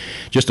answers.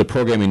 Just a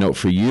programming note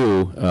for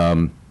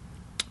you.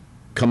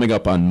 Coming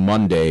up on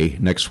Monday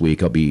next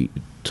week, I'll be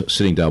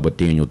sitting down with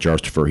Daniel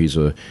Jarstifer. He's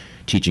a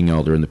teaching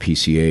elder in the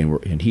PCA,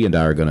 and he and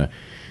I are going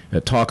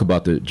to talk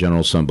about the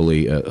General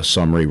Assembly, a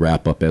summary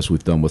wrap-up, as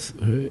we've done with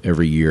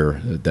every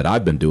year that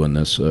I've been doing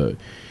this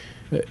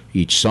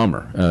each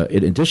summer.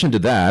 In addition to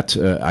that,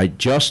 I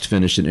just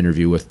finished an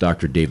interview with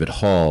Dr. David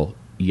Hall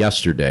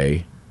 2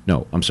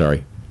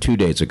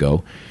 days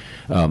ago,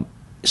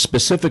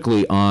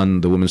 specifically on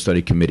the Women's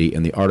Study Committee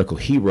and the article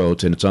he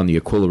wrote, and it's on the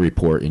Aquila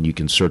Report, and you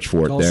can search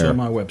for it there. It's also on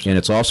my website. And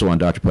it's also on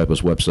Dr. Pipa's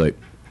website.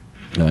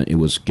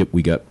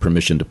 We got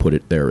permission to put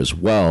it there as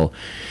well,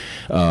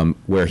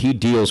 where he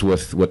deals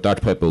with what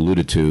Dr. Pipa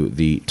alluded to,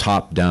 the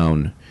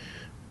top-down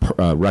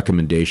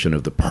recommendation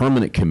of the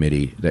permanent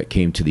committee that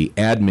came to the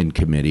admin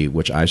committee,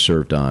 which I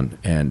served on.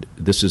 And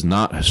this is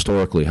not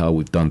historically how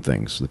we've done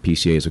things. The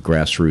PCA is a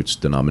grassroots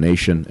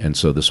denomination, and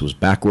so this was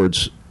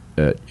backwards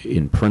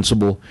in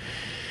principle.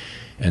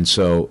 And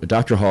so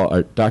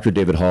Dr.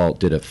 David Hall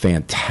did a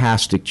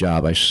fantastic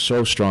job. I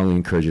so strongly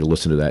encourage you to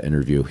listen to that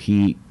interview.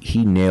 He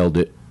nailed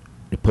it.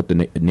 Hit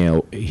the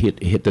nail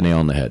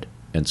on the head.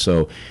 And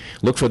so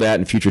look for that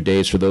in future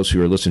days. For those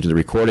who are listening to the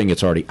recording,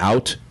 it's already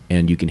out,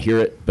 and you can hear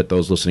it. But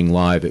those listening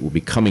live, it will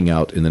be coming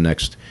out in the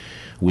next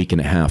week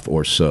and a half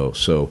or so.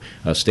 So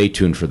stay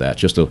tuned for that.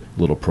 Just a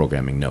little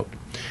programming note.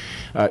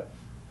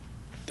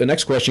 The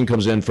next question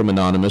comes in from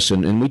Anonymous,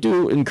 and we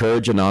do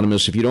encourage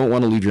Anonymous. If you don't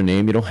want to leave your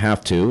name, you don't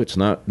have to. It's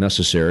not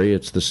necessary.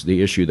 It's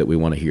the issue that we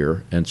want to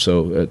hear. And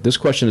so this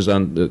question is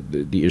on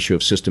the issue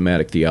of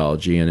systematic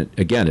theology, and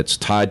it's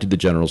tied to the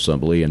General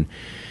Assembly. And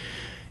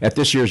at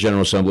this year's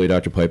General Assembly,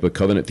 Dr. Pipa,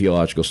 Covenant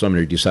Theological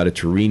Seminary decided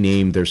to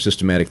rename their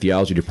systematic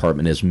theology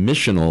department as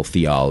missional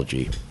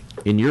theology.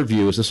 In your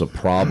view, is this a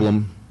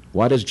problem?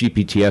 Why does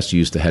GPTS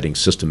use the heading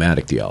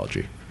systematic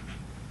theology?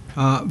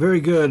 Very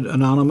good,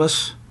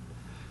 Anonymous.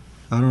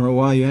 I don't know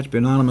why you have to be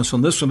anonymous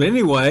on this one, but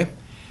anyway,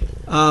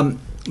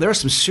 there are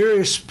some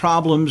serious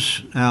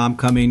problems.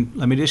 Let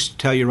me just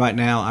tell you right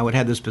now, I would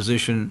have this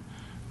position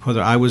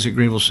whether I was at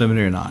Greenville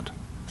Seminary or not.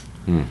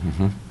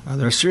 Mm-hmm.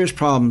 There are serious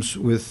problems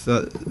with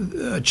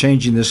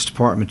changing this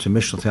department to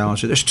missional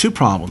theology. There's two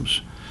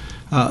problems.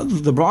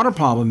 The broader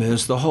problem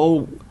is the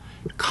whole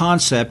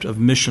concept of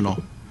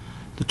missional.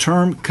 The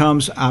term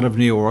comes out of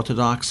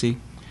neo-orthodoxy.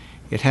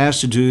 It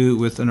has to do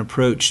with an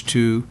approach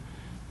to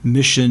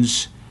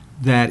missions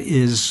that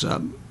is,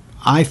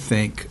 I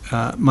think,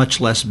 much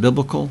less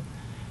biblical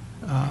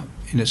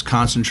in its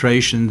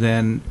concentration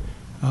than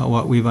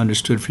what we've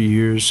understood for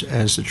years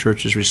as the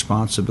church's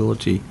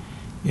responsibility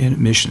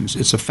in missions.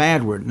 It's a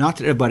fad word. Not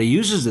that everybody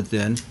uses it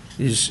then,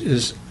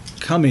 is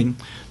coming,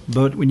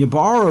 but when you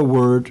borrow a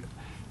word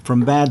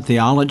from bad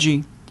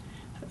theology,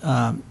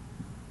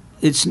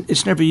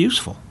 it's never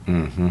useful.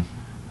 Mm-hmm.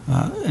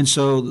 And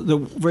so the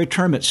very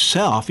term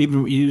itself,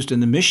 even used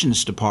in the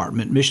missions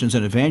department, missions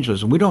and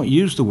evangelism, we don't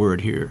use the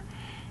word here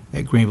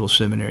at Greenville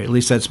Seminary. At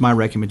least that's my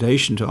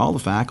recommendation to all the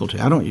faculty.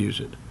 I don't use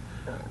it.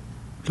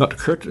 Dr.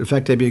 Kurt, in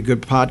fact, that'd be a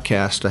good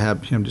podcast to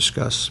have him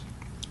discuss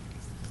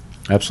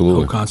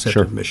Absolutely. the whole concept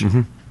Sure. of mission.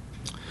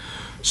 Mm-hmm.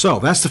 So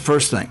that's the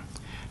first thing.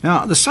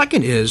 Now, the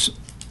second is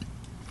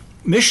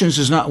missions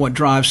is not what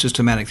drives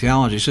systematic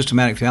theology.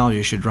 Systematic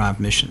theology should drive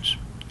missions.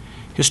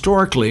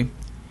 Historically,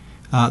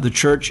 the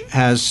church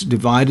has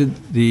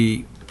divided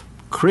the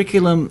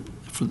curriculum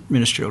for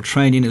ministerial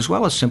training, as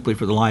well as simply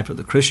for the life of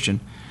the Christian,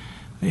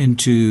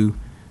 into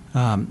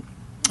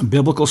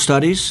biblical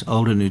studies,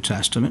 Old and New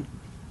Testament,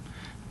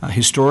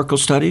 historical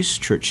studies,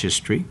 church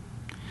history,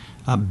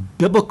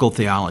 biblical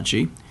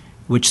theology,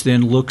 which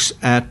then looks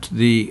at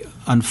the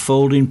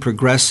unfolding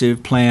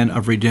progressive plan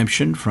of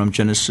redemption from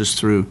Genesis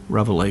through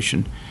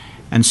Revelation,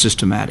 and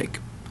systematic.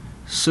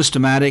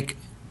 Systematic,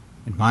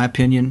 in my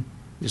opinion,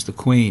 is the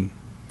queen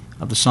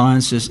of the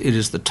sciences. It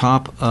is the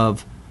top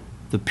of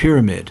the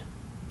pyramid.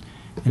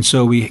 And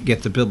so we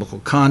get the biblical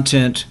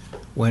content.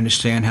 We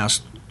understand how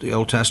the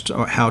Old Testament,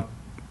 or how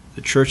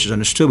the church is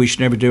understood. We should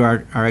never do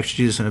our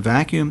exegesis in a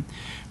vacuum.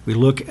 We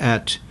look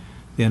at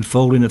the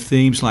unfolding of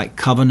themes like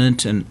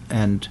covenant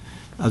and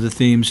other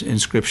themes in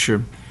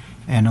Scripture.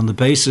 And on the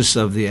basis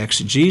of the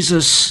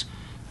exegesis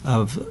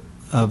of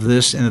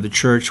this and of the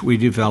church, we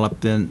develop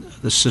then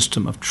the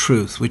system of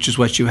truth, which is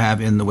what you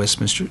have in the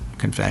Westminster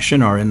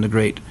Confession or in the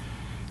great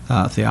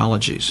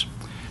theologies.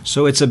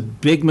 So it's a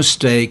big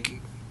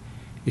mistake.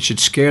 It should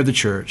scare the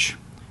church.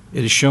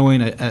 It is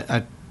showing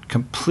a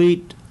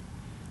complete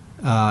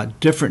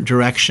different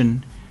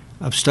direction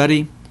of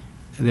study.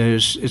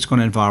 It's going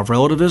to involve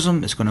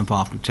relativism. It's going to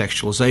involve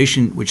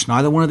contextualization, which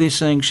neither one of these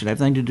things should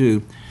have anything to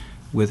do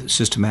with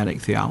systematic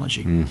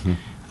theology. Mm-hmm.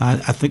 I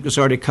think there's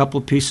already a couple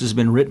of pieces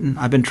been written.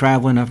 I've been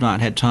traveling. I've not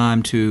had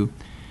time to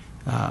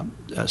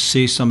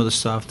see some of the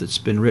stuff that's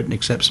been written,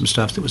 except some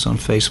stuff that was on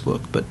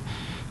Facebook. But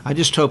I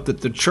just hope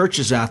that the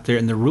churches out there,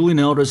 and the ruling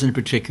elders in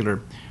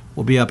particular,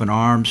 will be up in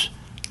arms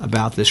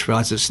about this.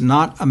 Realize it's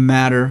not a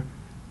matter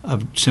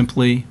of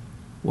simply,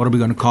 what are we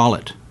going to call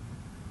it?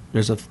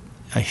 There's a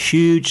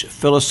huge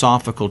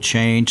philosophical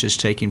change that's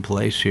taking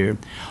place here,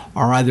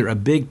 or either a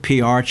big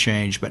PR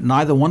change, but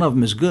neither one of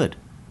them is good,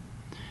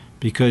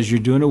 because you're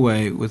doing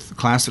away with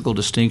classical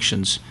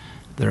distinctions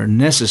that are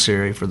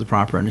necessary for the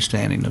proper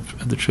understanding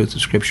of the truth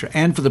of Scripture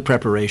and for the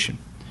preparation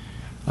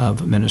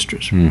of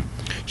ministers.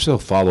 Just a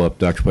follow-up,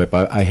 Dr. Pipe.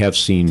 I have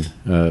seen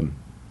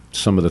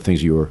some of the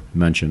things you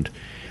mentioned.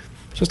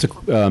 Just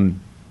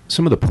some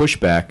of the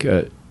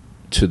pushback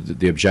to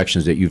the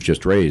objections that you've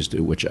just raised,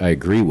 which I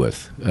agree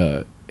with,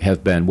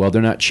 have been, well,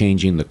 they're not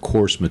changing the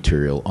course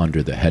material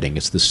under the heading.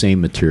 It's the same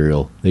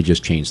material. They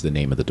just changed the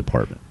name of the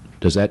department.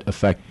 Does that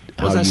affect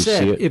how you see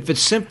it? If it's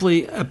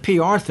simply a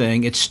PR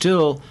thing, it's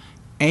still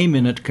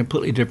aiming at a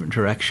completely different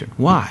direction.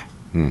 Why?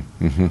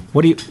 Mm-hmm.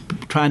 What are you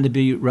trying to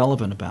be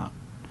relevant about?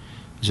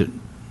 Is it,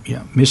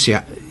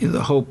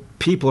 the whole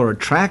people are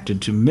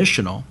attracted to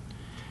missional,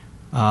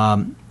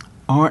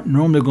 aren't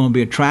normally going to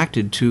be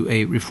attracted to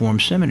a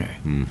Reformed seminary.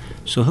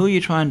 So who are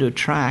you trying to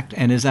attract,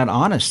 and is that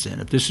honest then?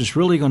 If this is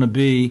really going to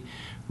be,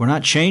 we're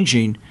not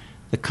changing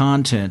the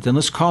content, then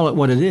let's call it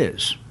what it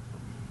is.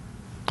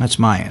 That's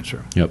my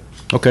answer. Yep.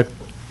 Okay.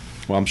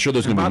 Well, I'm sure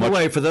there's going to be By the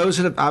way, for those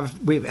that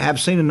we have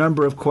seen a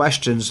number of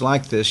questions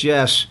like this,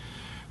 yes,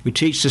 we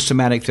teach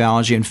systematic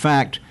theology. In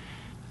fact,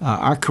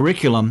 our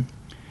curriculum,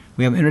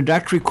 we have an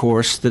introductory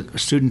course that a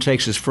student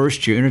takes his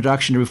first year,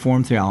 Introduction to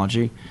Reformed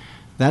Theology.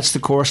 That's the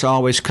course I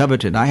always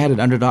coveted. I had it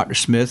under Dr.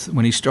 Smith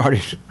when he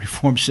started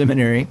Reformed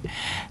Seminary.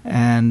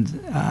 And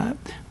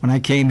when I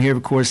came here,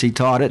 of course, he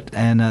taught it.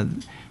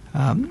 And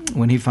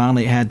when he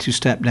finally had to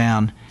step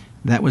down,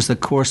 that was the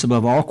course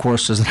above all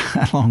courses that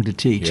I longed to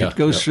teach. It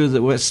goes through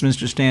the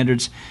Westminster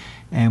Standards,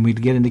 and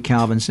we'd get into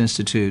Calvin's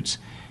Institutes.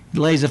 It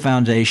lays a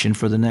foundation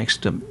for the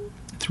next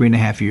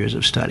 3.5 years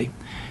of study.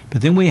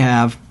 But then we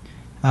have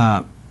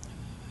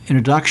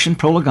Introduction,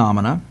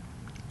 Prolegomena,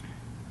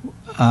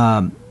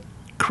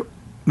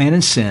 Man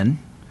and Sin,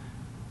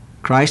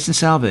 Christ and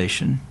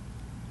Salvation,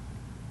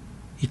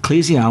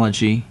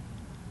 ecclesiology,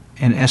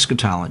 and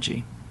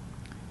eschatology.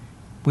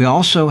 We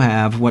also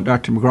have what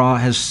Dr. McGraw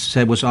has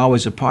said was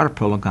always a part of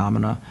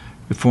Prolegomena,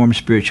 Reformed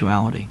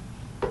spirituality.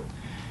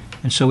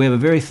 And so we have a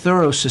very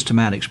thorough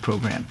systematics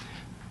program.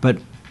 But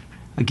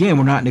again,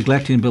 we're not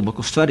neglecting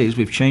biblical studies.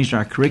 We've changed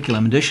our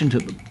curriculum. In addition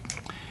to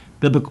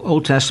biblical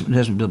Old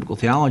Testament and biblical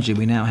theology,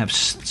 we now have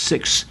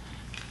 6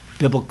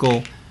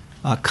 biblical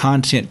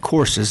content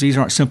courses. These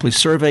aren't simply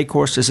survey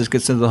courses. This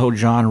gets into the whole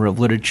genre of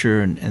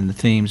literature and the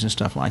themes and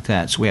stuff like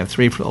that. So we have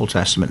 3 for the Old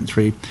Testament and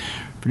 3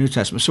 for New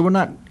Testament. So we're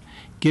not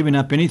giving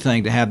up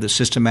anything to have the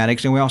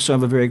systematics, and we also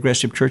have a very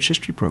aggressive church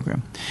history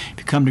program. If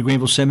you come to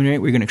Greenville Seminary,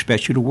 we're going to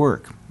expect you to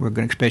work. We're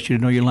going to expect you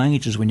to know your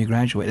languages when you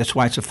graduate. That's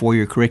why it's a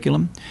 4-year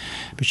curriculum.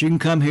 But you can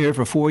come here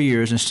for 4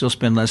 years and still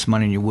spend less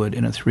money than you would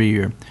in a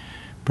 3-year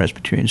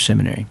Presbyterian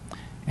seminary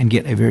and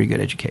get a very good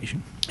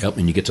education. Yep,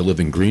 and you get to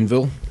live in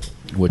Greenville,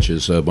 which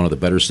is one of the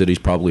better cities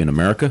probably in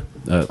America.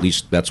 At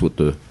least that's what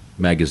the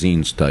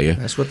magazines tell you.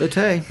 That's what they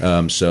tell you.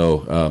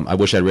 I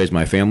wish I'd raised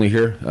my family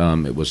here.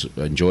 It was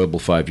an enjoyable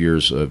 5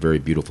 years, a very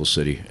beautiful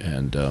city,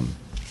 and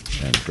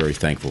very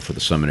thankful for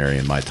the seminary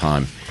and my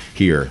time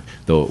here,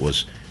 though it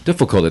was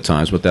difficult at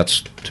times, but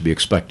that's to be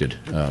expected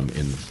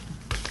in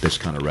this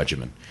kind of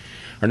regimen.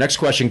 Our next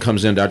question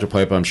comes in, Dr.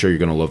 Pipe. I'm sure you're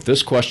going to love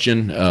this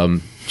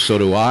question. So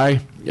do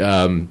I.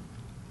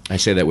 I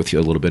say that with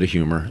a little bit of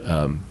humor,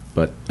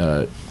 but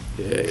I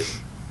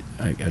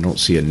don't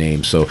see a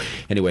name. So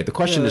anyway, the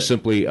question is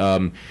simply...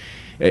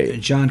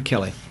 John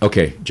Kelly.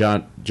 Okay,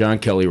 John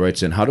Kelly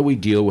writes in, how do we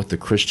deal with the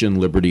Christian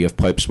liberty of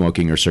pipe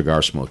smoking or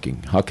cigar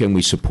smoking? How can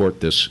we support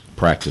this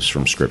practice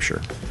from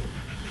Scripture?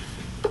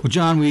 Well,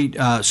 John,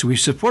 we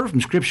support it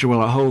from Scripture with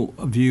a whole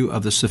view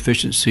of the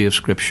sufficiency of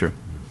Scripture.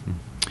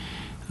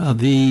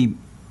 The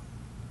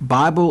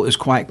Bible is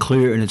quite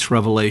clear in its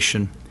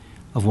revelation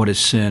of what is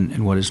sin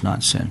and what is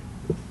not sin.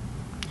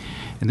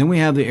 And then we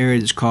have the area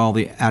that's called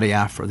the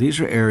adiaphora. These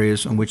are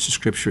areas on which the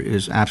Scripture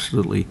is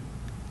absolutely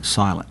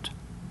silent.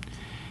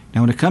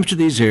 Now, when it comes to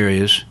these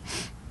areas,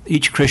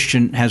 each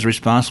Christian has a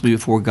responsibility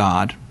before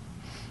God,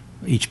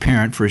 each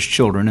parent for his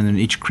children, and then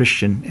each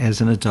Christian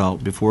as an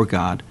adult before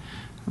God,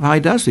 of how he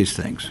does these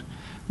things.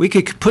 We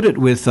could put it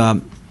with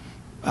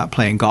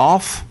playing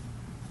golf,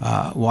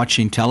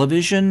 watching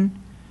television,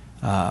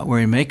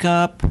 wearing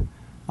makeup.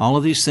 All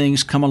of these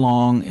things come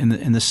along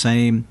in the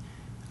same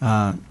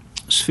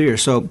sphere.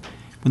 So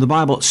when the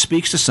Bible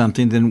speaks to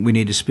something, then we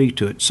need to speak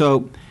to it.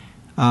 So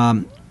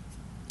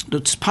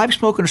does pipe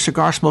smoking or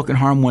cigar smoking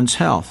harm one's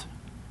health?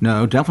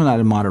 No, definitely not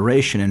in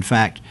moderation. In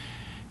fact,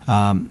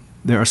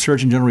 there are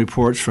Surgeon General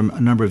reports from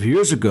a number of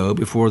years ago,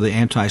 before the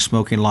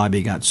anti-smoking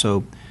lobby got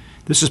so,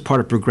 this is part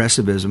of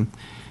progressivism,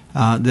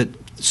 that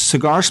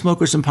cigar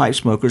smokers and pipe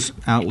smokers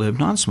outlive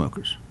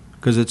non-smokers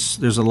because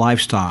there's a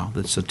lifestyle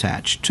that's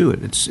attached to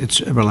it.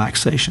 It's a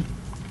relaxation.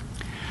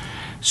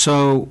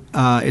 So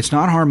it's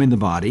not harming the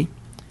body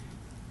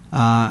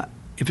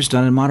if it's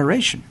done in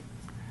moderation.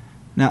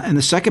 Now, and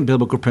the second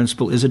biblical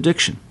principle is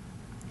addiction.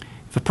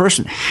 If a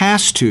person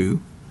has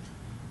to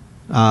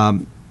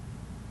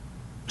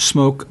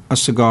smoke a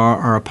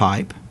cigar or a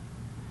pipe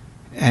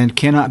and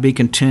cannot be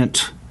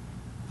content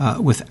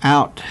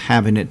without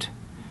having it,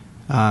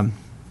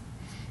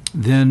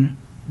 then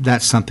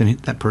that's something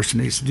that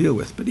person needs to deal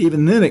with. But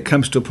even then, it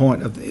comes to a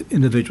point of the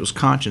individual's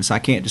conscience. I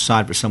can't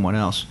decide for someone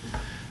else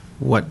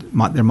what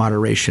their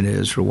moderation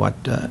is or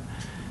what their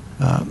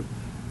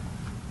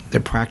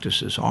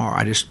practices are.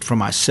 I just, for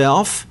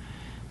myself,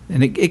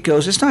 and it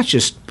goes, it's not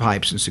just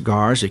pipes and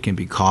cigars. It can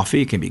be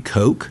coffee. It can be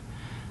Coke.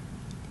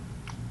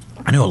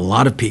 I know a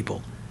lot of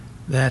people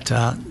that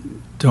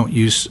don't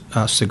use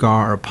a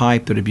cigar or a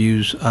pipe that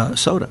abuse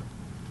soda.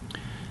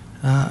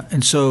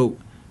 And so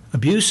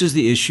abuse is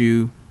the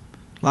issue,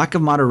 lack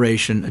of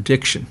moderation,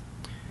 addiction.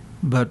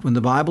 But when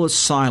the Bible is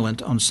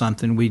silent on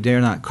something, we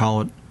dare not call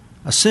it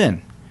a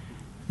sin.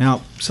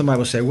 Now, somebody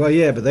will say, well,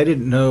 yeah, but they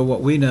didn't know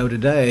what we know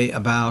today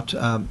about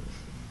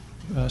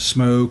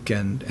smoke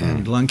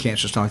and lung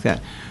cancer, stuff like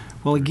that.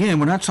 Well, again,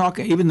 we're not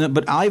talking,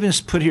 but I'll even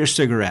put here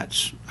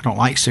cigarettes. I don't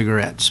like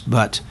cigarettes.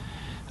 But,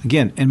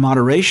 again, in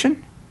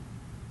moderation,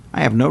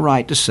 I have no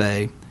right to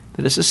say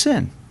that it's a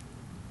sin.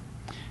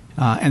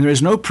 And there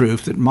is no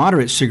proof that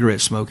moderate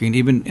cigarette smoking,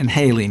 even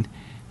inhaling,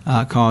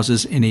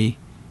 causes any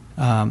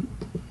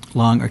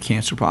lung or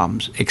cancer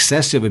problems.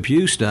 Excessive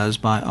abuse does,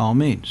 by all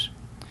means.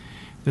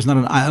 There's not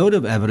an iota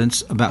of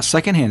evidence about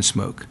secondhand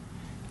smoke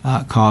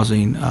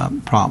causing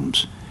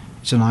problems.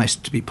 It's nice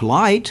to be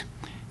polite.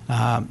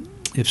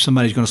 If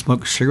somebody's going to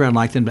smoke a cigarette, I'd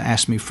like them to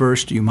ask me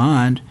first, do you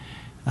mind?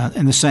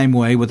 In the same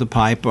way with a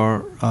pipe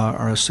or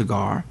a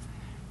cigar.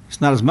 It's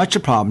not as much a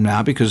problem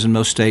now because in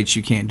most states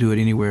you can't do it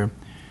anywhere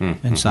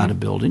inside a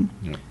building.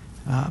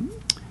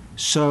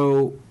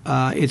 So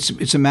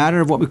it's a matter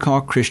of what we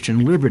call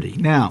Christian liberty.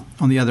 Now,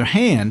 on the other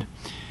hand,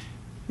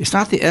 it's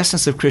not the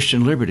essence of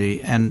Christian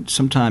liberty, and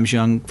sometimes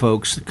young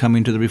folks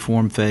coming to the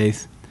Reformed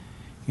faith,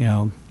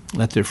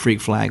 let their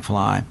freak flag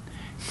fly.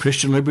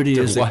 Christian liberty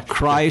is what? that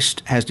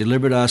Christ has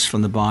delivered us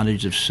from the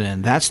bondage of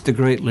sin. That's the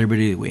great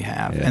liberty that we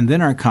have. Yeah. And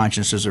then our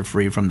consciences are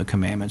free from the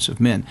commandments of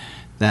men.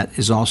 That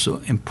is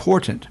also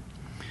important.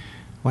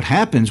 What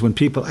happens when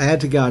people add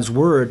to God's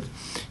word,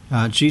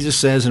 Jesus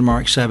says in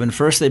Mark 7,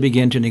 first they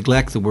begin to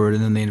neglect the word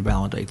and then they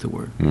invalidate the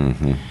word.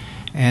 Mm-hmm.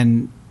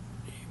 And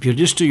if you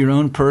just do your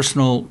own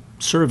personal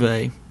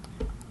survey,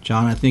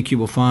 John, I think you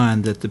will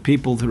find that the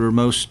people that are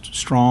most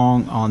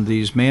strong on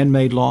these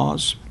man-made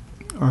laws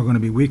are going to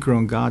be weaker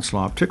on God's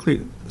law,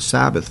 particularly the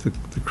Sabbath,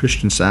 the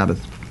Christian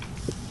Sabbath,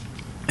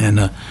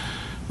 and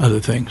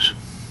other things.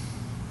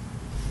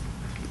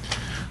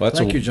 Well, that's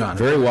Thank a you, John.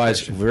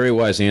 very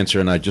wise answer,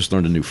 and I just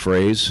learned a new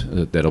phrase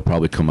that'll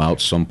probably come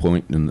out some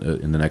point in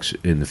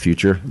the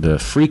future. The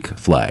freak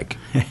flag.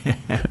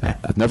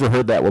 I've never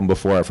heard that one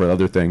before. I've heard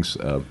other things,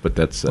 but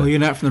that's. Well, you're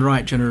not from the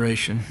right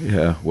generation.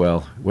 Yeah,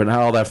 well, we're not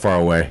all that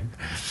far away.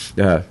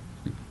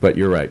 But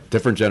you're right.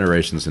 Different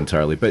generations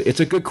entirely. But it's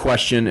a good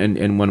question,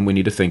 and one we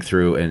need to think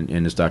through.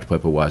 And as Dr.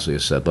 Piper wisely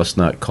has said, let's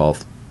not call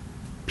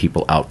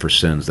people out for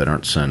sins that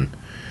aren't sin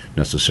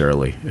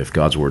necessarily if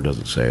God's word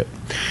doesn't say it.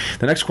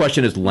 The next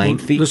question is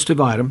lengthy. Well, let's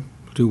divide them.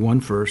 Do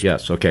one first.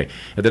 Yes, okay.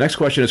 And the next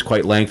question is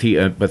quite lengthy,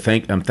 but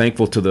I'm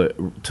thankful to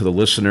the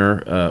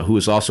listener who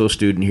is also a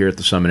student here at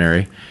the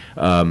seminary.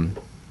 And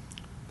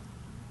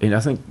I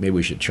think maybe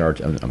we should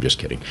charge. I'm just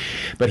kidding.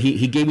 But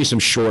he gave me some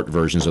short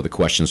versions of the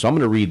questions, so I'm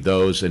going to read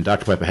those, and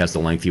Dr. Piper has the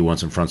lengthy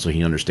ones in front so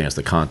he understands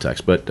the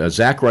context. But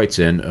Zach writes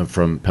in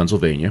from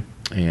Pennsylvania,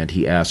 and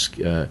he asks,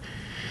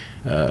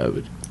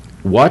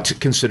 what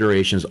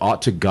considerations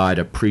ought to guide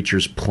a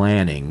preacher's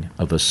planning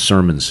of a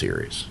sermon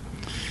series?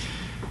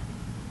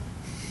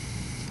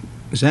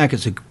 Zach,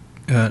 it's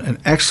an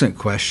excellent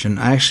question.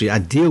 I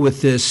deal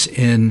with this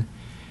in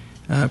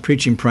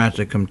Preaching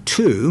Practicum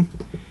 2,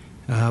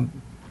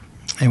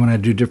 and when I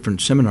do different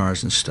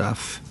seminars and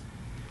stuff.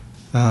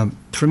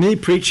 For me,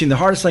 preaching, the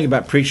hardest thing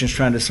about preaching is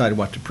trying to decide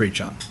what to preach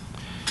on.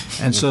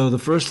 And so the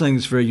first thing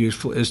that's very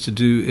useful is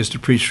to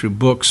preach through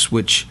books,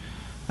 which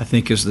I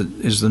think is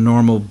the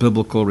normal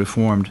biblical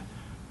Reformed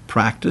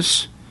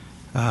practice,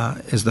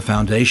 is the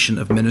foundation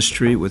of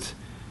ministry with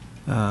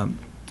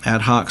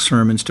ad hoc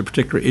sermons to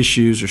particular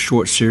issues or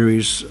short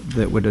series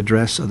that would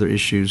address other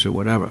issues or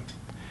whatever.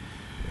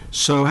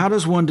 So how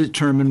does one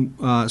determine,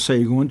 say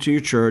you're going to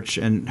your church,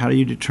 and how do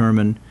you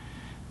determine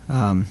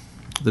the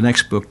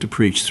next book to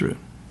preach through?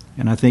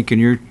 And I think in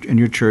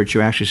your church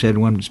you actually said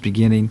one was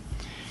beginning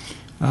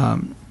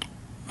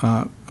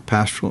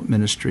pastoral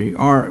ministry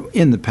or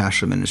in the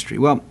pastoral ministry.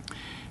 Well,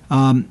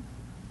 the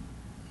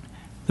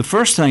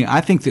first thing I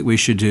think that we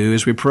should do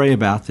is we pray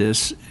about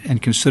this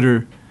and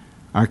consider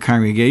our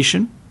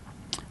congregation,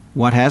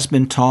 what has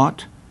been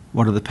taught,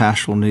 what are the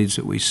pastoral needs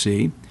that we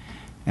see,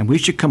 and we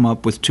should come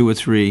up with 2 or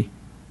 3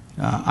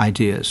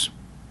 ideas.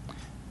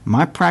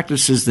 My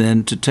practice is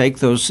then to take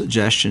those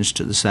suggestions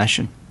to the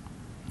session,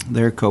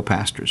 their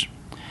co-pastors,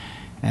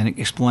 and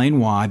explain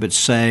why, but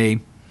say,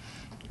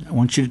 I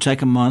want you to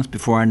take a month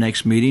before our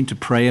next meeting to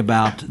pray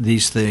about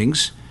these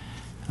things.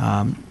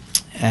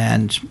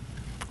 And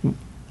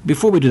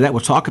before we do that, we'll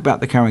talk about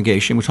the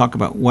congregation. We'll talk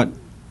about what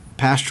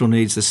pastoral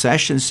needs the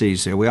session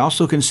sees there. We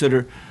also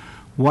consider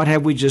what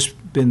have we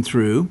just been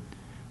through,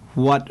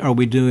 what are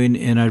we doing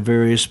in our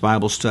various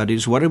Bible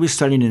studies, what are we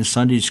studying in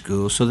Sunday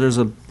school. So there's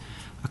a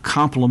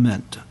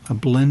complement, a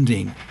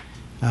blending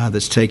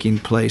that's taking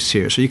place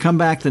here. So you come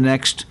back the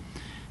next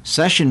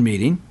session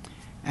meeting,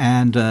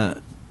 and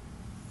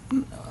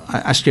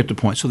I skipped a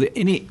point. So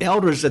any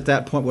elders at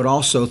that point would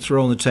also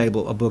throw on the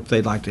table a book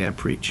they'd like to have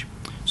preach.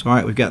 So, all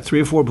right, we've got 3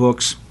 or 4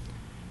 books.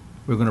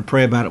 We're going to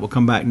pray about it. We'll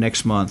come back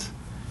next month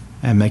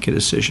and make a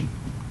decision.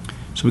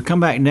 So we come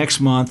back next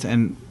month,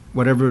 and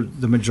whatever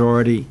the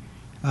majority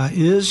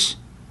is,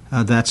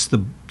 that's the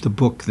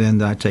book then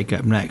that I take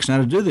up next. Now,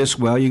 to do this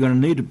well, you're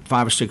going to need a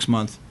 5 or 6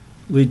 month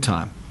lead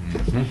time.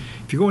 Mm-hmm.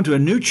 If you go into a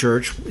new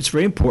church, it's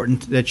very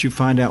important that you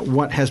find out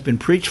what has been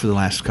preached for the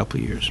last couple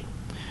of years.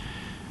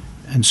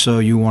 And so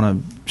you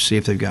want to see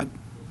if they've got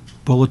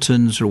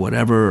bulletins or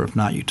whatever. If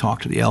not, you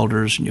talk to the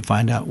elders and you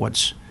find out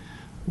what's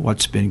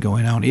been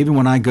going on. Even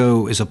when I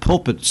go as a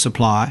pulpit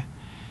supply,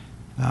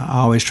 I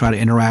always try to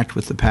interact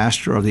with the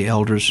pastor or the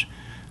elders.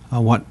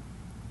 What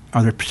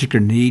are there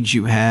particular needs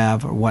you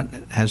have, or what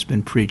has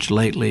been preached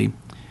lately,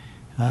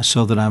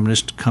 so that I'm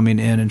just coming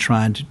in and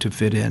trying to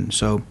fit in.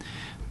 So,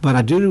 but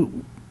I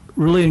do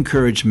really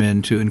encourage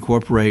men to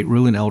incorporate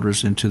ruling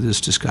elders into this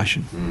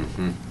discussion.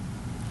 Mm-hmm.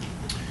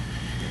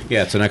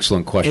 Yeah, it's an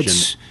excellent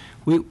question.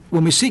 When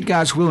we seek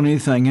God's will in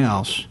anything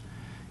else,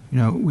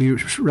 we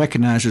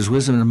recognize there's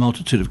wisdom in a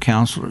multitude of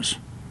counselors.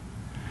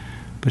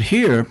 But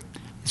here,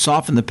 it's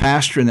often the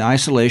pastor in the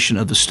isolation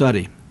of the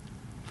study,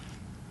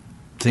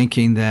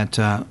 thinking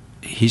that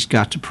he's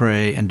got to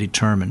pray and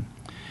determine.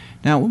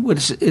 Now,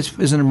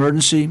 is an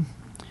emergency,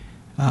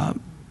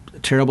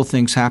 terrible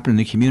things happen in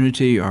the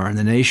community or in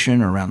the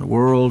nation or around the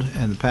world,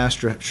 and the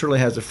pastor surely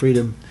has the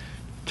freedom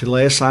to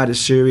lay aside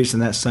his series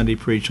and that Sunday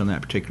preach on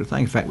that particular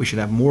thing. In fact, we should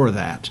have more of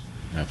that.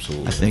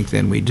 Absolutely. I think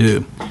than we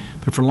do.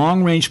 But for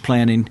long-range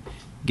planning,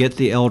 get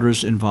the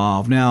elders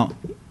involved. Now,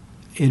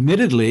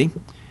 admittedly,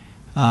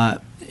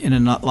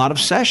 in a lot of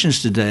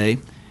sessions today,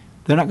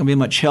 they're not going to be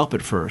much help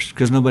at first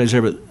because nobody's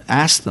ever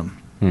asked them.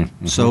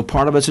 Mm-hmm. So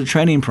part of it's a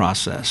training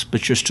process,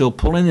 but you're still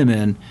pulling them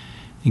in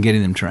and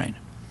getting them trained.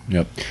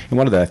 Yep.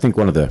 And I think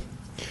one of the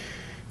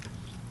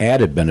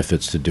added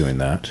benefits to doing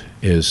that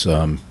is,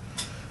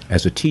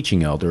 as a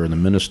teaching elder and a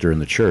minister in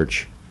the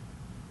church,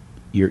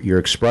 you're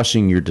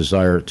expressing your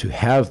desire to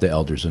have the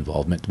elders'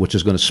 involvement, which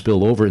is going to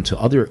spill over into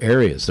other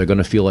areas. They're going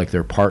to feel like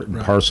they're part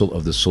and parcel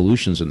of the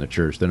solutions in the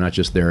church. They're not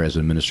just there as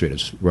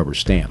administrative rubber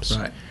stamps.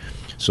 Right.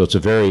 So it's a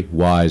very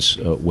wise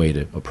way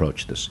to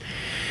approach this.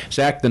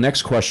 Zach, the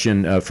next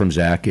question from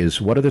Zach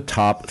is, what are the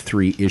top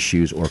 3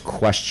 issues or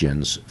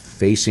questions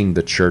facing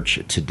the church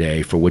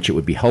today for which it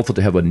would be helpful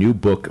to have a new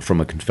book from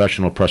a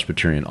confessional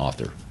Presbyterian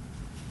author?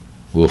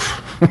 Oof.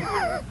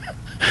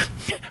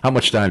 How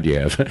much time do you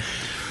have?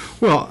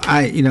 Well,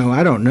 I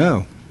don't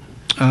know.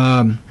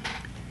 There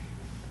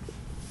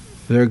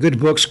are good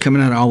books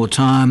coming out all the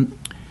time.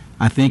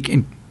 I think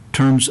in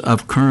terms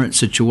of current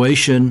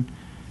situation,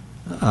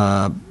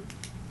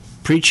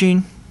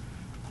 preaching,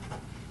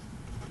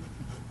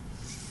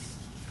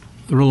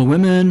 the role of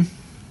women,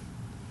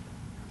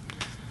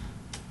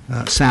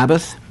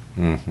 Sabbath.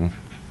 Mm-hmm.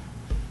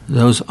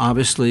 Those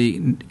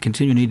obviously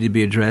continue to need to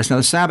be addressed. Now,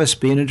 the Sabbath's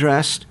being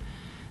addressed.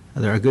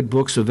 There are good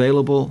books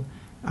available.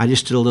 I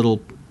just did a little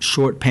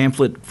short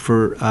pamphlet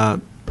for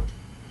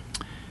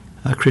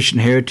Christian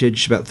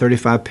Heritage, about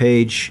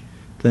 35-page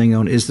thing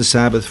on Is the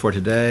Sabbath for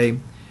Today.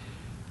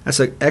 That's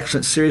an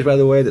excellent series, by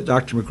the way, that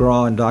Dr.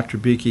 McGraw and Dr.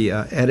 Beakey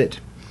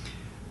edit.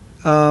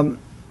 I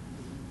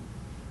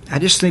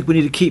just think we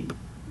need to keep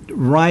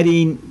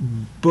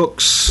writing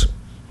books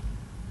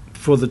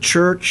for the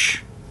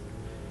church,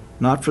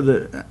 not for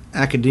the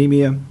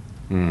academia,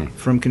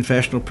 from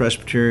confessional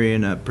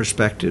Presbyterian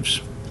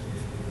perspectives.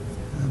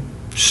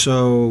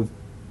 So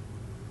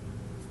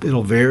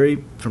it'll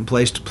vary from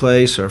place to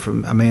place or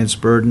from a man's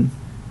burden.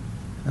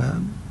 I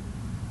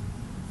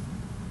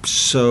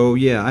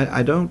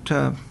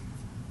don't.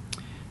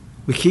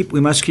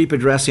 We must keep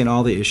addressing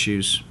all the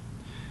issues.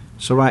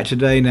 So right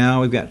today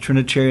now we've got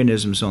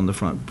Trinitarianisms on the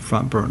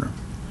front burner,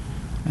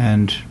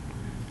 and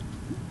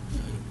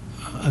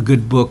a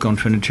good book on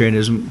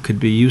Trinitarianism could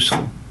be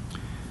useful.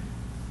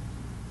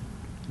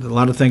 There are a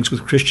lot of things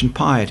with Christian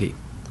piety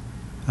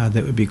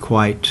that would be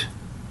quite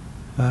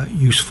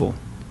useful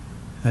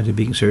to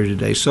be considered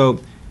today. So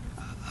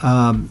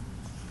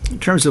in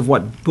terms of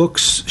what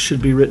books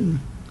should be written,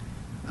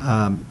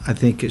 I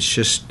think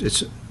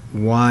it's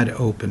wide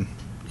open.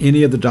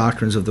 Any of the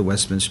doctrines of the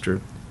Westminster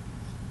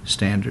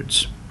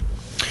standards.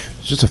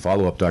 Just a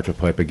follow-up, Dr.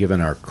 Piper,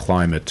 given our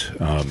climate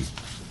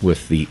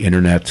with the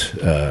internet,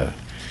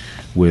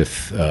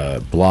 with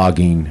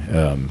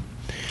blogging,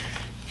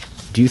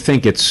 do you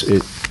think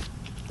it'd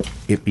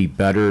be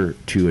better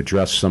to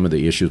address some of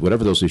the issues,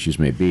 whatever those issues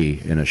may be,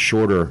 in a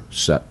shorter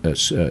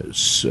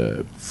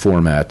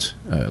format,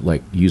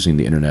 like using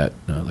the internet,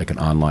 like an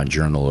online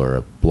journal or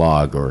a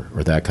blog or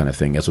that kind of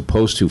thing, as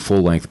opposed to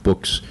full-length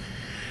books,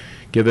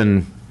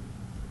 given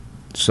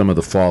some of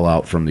the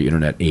fallout from the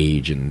internet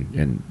age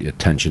and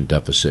attention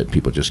deficit?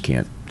 People just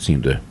can't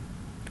seem to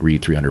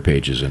read 300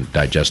 pages and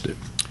digest it.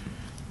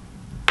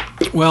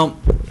 Well,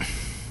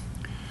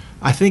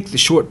 I think the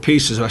short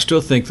pieces, I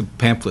still think the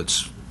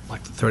pamphlets,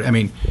 like the 30, I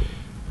mean,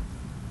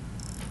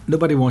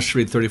 nobody wants to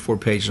read 34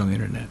 pages on the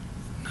internet.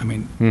 I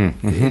mean,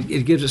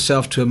 it gives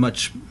itself to a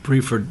much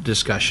briefer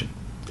discussion,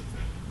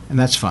 and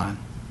that's fine.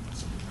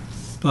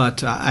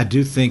 But I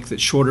do think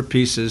that shorter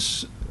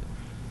pieces,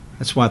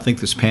 that's why I think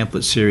this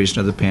pamphlet series and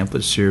other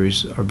pamphlet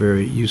series are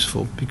very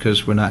useful,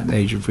 because we're not an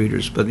age of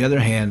readers. But on the other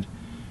hand,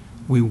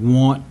 we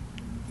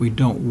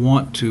don't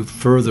want to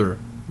further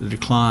the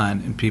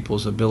decline in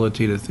people's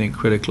ability to think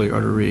critically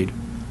or to read.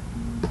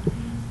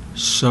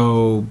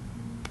 So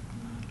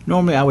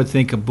normally I would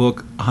think a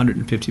book,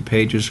 150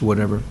 pages or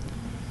whatever,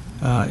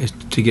 is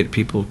to get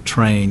people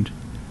trained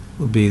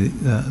would be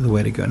the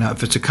way to go. Now,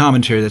 if it's a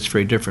commentary, that's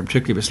very different,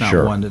 particularly if it's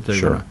not one that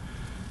they're going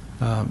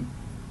to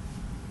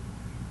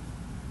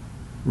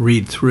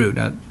read through.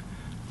 Now,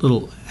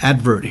 little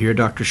advert here,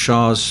 Dr.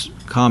 Shaw's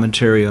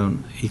commentary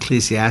on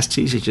Ecclesiastes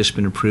has just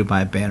been approved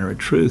by Banner of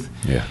Truth.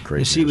 Yeah,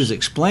 great. As he was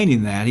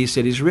explaining that, he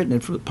said he's written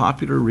it for the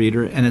popular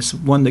reader, and it's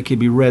one that can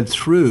be read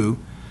through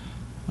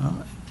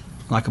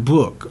like a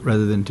book,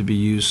 rather than to be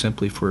used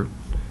simply for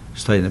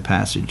studying a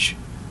passage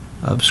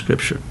of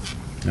Scripture.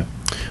 Yeah.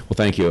 Well,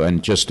 thank you.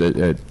 And just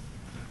a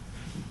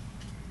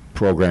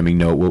programming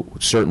note, we'll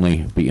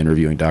certainly be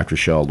interviewing Dr.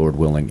 Shaw, Lord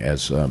willing,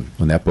 as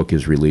when that book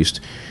is released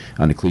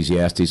on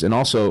Ecclesiastes. And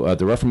also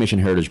the Reformation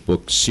Heritage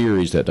book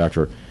series that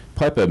Dr.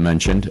 Pipa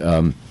mentioned,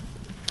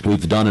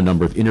 we've done a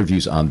number of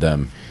interviews on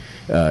them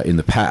in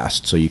the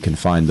past, so you can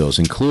find those,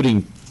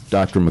 including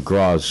Dr.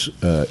 McGraw's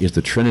Is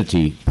the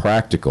Trinity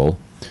Practical?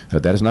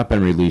 That has not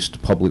been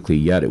released publicly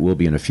yet. It will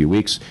be in a few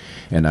weeks.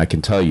 And I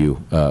can tell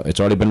you, it's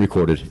already been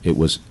recorded. It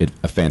was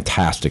a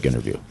fantastic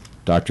interview.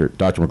 Dr.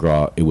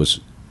 McGraw, it was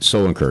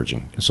so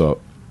encouraging.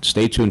 So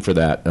stay tuned for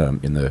that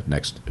in the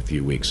next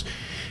few weeks.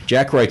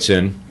 Jack writes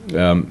in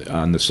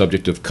on the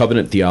subject of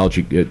covenant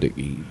theology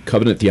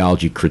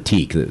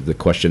critique. The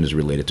question is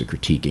related to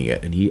critiquing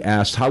it. And he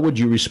asked, how would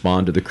you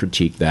respond to the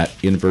critique that,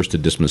 inverse to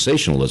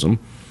dispensationalism,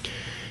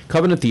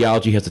 covenant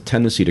theology has a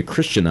tendency to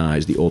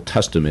Christianize the Old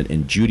Testament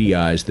and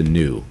Judaize the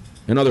New?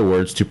 In other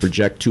words, to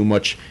project too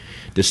much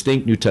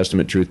distinct New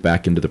Testament truth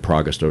back into the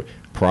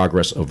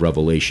progress of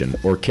revelation,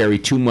 or carry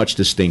too much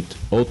distinct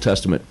Old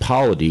Testament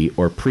polity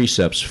or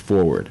precepts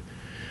forward.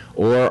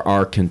 Or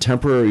are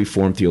contemporary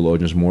Reformed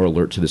theologians more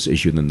alert to this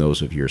issue than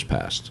those of years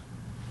past?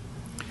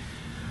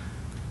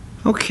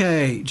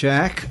 Okay,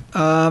 Jack.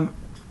 I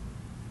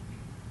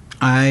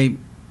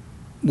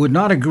would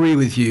not agree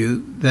with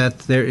you that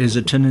there is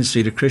a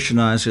tendency to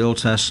Christianize the Old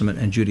Testament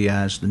and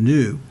Judaize the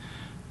New.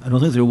 I don't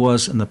think there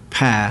was in the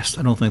past.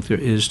 I don't think there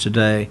is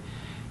today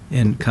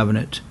in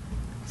covenant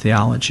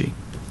theology.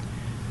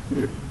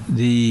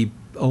 The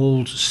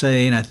old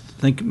saying, I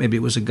think maybe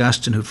it was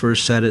Augustine who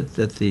first said it,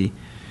 that the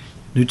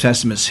New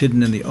Testament's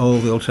hidden in the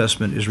Old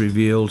Testament is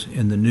revealed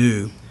in the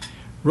New,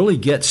 really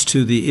gets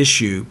to the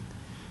issue,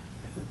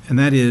 and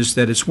that is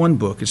that it's one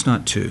book, it's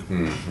not two.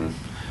 Mm-hmm.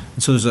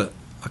 And so there's a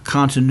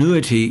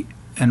continuity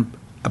and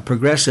a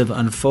progressive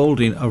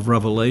unfolding of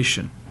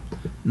revelation,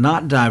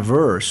 not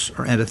diverse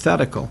or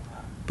antithetical,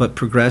 but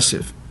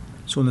progressive.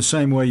 So in the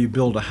same way you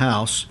build a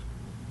house,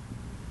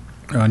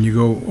 and you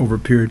go over a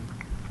period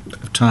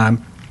of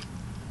time,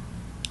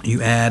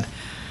 you add,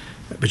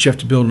 but you have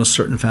to build on a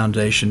certain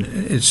foundation.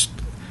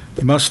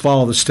 You must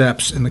follow the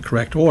steps in the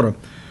correct order.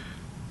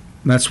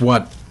 And that's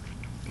what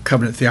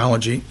covenant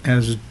theology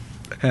has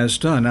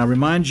done. Now, I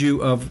remind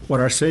you of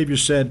what our Savior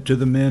said to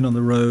the men on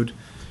the road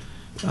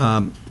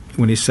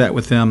when he sat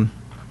with them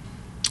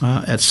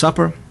at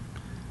supper,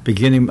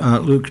 beginning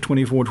Luke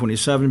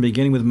 24:27,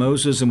 beginning with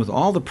Moses and with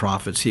all the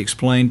prophets. He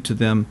explained to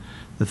them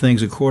the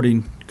things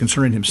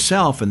concerning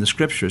himself in the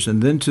Scriptures.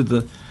 And then to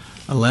the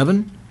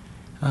 11,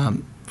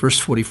 verse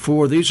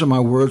 44, these are my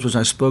words which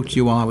I spoke to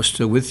you while I was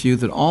still with you,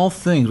 that all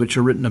things which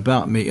are written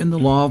about me in the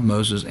law of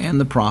Moses and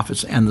the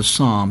prophets and the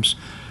Psalms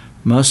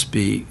must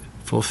be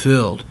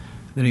fulfilled.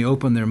 Then he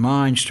opened their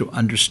minds to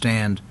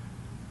understand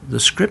the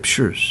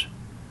Scriptures.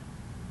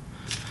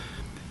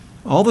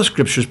 All the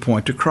Scriptures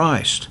point to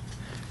Christ.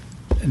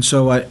 And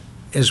so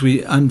as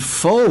we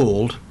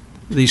unfold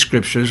these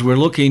Scriptures, we're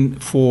looking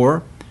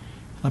for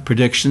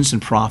predictions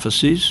and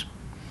prophecies,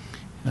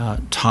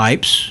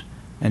 types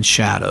and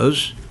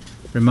shadows.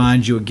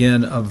 Remind you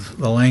again of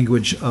the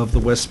language of the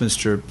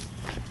Westminster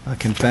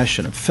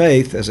Confession of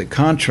Faith as it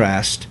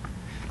contrasts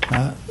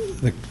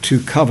the two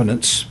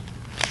covenants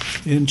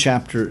in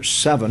chapter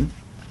 7.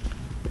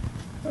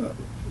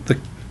 The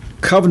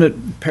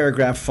covenant,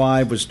 paragraph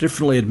 5, was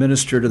differently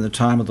administered in the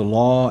time of the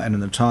law and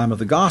in the time of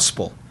the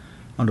gospel.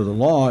 Under the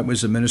law, it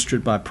was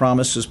administered by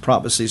promises,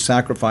 prophecies,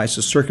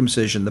 sacrifices,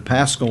 circumcision, the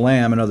paschal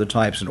lamb, and other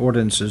types and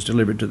ordinances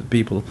delivered to the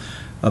people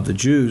of the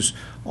Jews,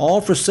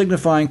 all for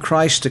signifying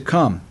Christ to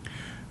come,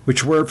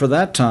 which were for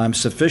that time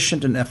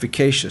sufficient and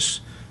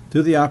efficacious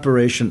through the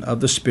operation of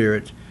the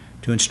Spirit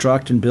to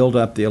instruct and build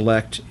up the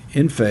elect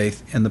in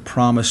faith in the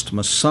promised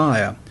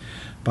Messiah,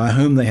 by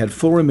whom they had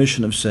full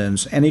remission of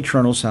sins and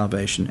eternal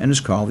salvation, and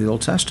is called the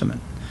Old Testament.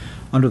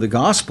 Under the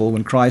gospel,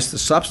 when Christ the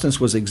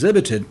substance was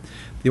exhibited,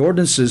 the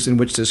ordinances in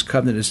which this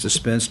covenant is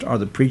dispensed are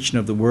the preaching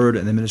of the word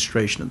and the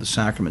administration of the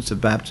sacraments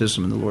of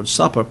baptism and the Lord's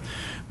Supper,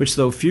 which,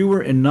 though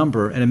fewer in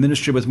number and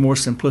administered with more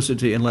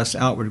simplicity and less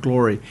outward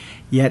glory,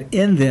 yet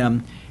in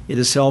them it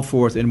is held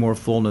forth in more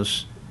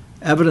fullness,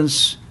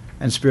 evidence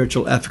and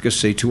spiritual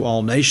efficacy to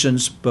all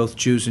nations, both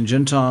Jews and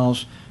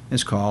Gentiles,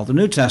 is called the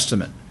New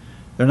Testament.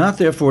 There are not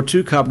therefore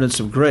two covenants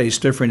of grace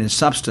differing in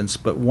substance,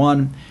 but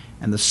one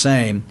and the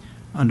same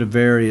under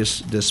various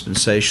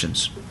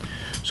dispensations.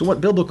 So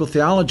what biblical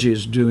theology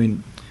is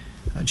doing,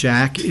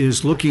 Jack,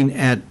 is looking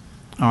at,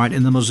 all right,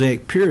 in the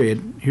Mosaic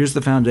period, here's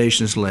the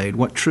foundations laid.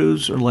 What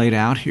truths are laid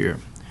out here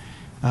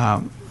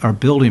are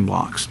building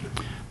blocks.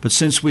 But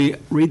since we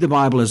read the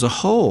Bible as a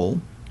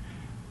whole,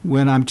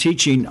 when I'm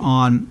teaching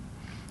on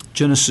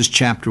Genesis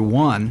chapter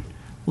 1,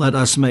 let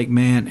us make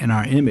man in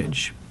our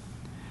image,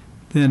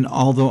 then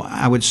although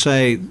I would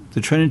say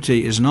the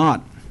Trinity is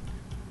not,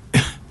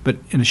 but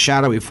in a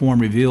shadowy form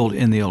revealed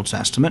in the Old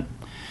Testament,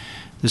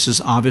 this is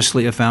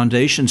obviously a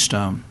foundation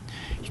stone.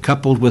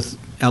 Coupled with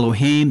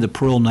Elohim, the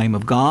plural name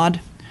of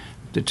God,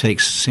 that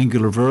takes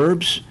singular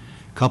verbs,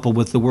 coupled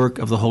with the work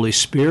of the Holy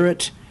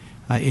Spirit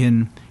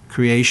in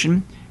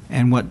creation,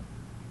 and what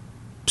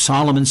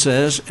Solomon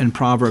says in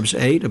Proverbs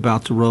 8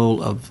 about the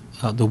role of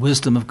the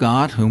wisdom of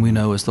God, whom we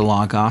know as the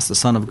Logos, the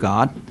Son of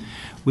God,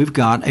 we've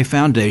got a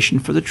foundation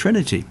for the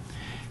Trinity.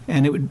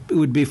 And it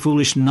would be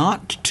foolish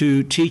not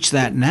to teach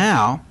that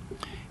now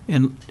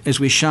as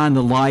we shine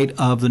the light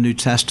of the New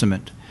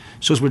Testament.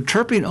 So as we're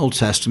interpreting Old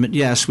Testament,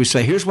 yes, we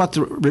say, here's what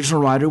the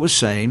original writer was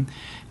saying,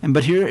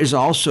 but here is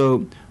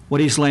also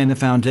what he's laying the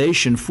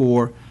foundation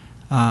for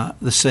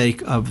the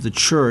sake of the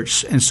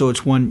church, and so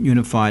it's one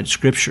unified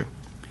Scripture.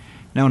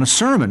 Now in a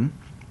sermon,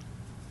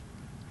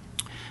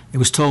 It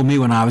was told me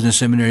when I was in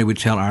seminary, we'd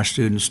tell our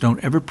students,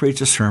 don't ever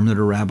preach a sermon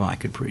that a rabbi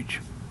could preach.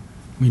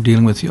 You're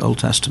dealing with the Old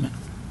Testament.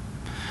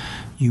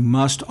 You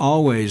must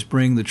always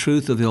bring the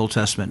truth of the Old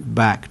Testament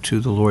back to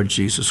the Lord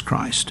Jesus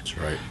Christ. That's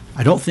right.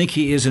 I don't think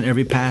he is in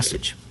every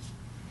passage,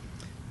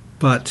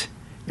 but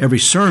every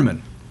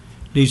sermon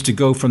needs to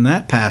go from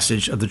that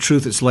passage of the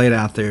truth that's laid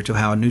out there to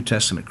how a New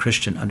Testament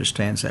Christian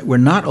understands that. We're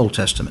not Old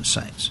Testament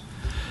saints.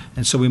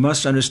 And so we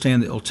must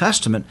understand the Old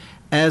Testament.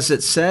 As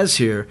it says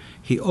here,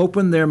 he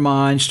opened their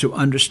minds to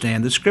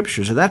understand the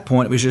Scriptures. At that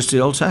point, it was just the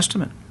Old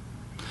Testament.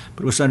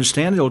 But it was to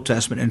understand the Old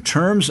Testament in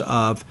terms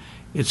of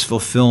its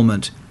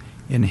fulfillment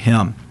in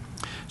him.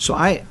 So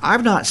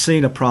I've not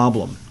seen a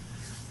problem.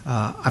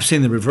 I've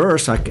seen the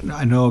reverse.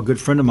 I know a good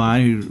friend of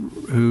mine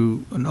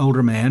who an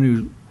older man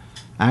who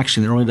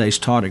actually in the early days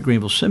taught at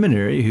Greenville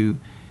Seminary, who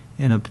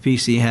in a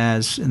piece he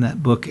has in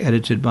that book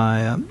edited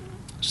by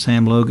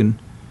Sam Logan,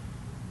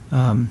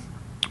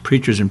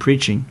 Preachers and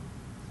Preaching.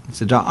 It's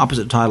the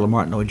opposite title of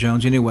Martin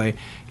Lloyd-Jones. Anyway,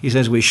 he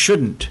says we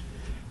shouldn't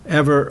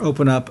ever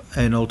open up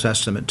an Old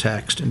Testament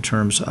text in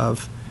terms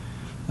of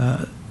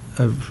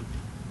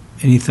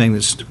anything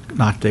that's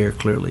not there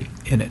clearly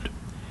in it.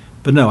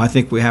 But no, I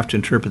think we have to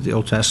interpret the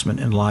Old Testament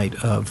in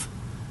light of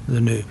the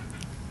New.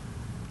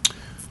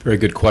 Very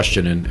good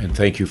question, and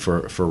thank you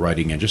for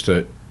writing in. Just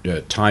a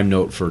time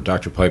note for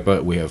Dr.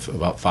 Pipa. We have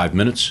about 5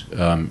 minutes.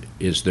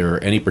 Is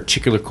there any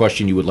particular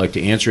question you would like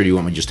to answer, or do you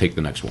want me to just take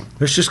the next one?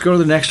 Let's just go to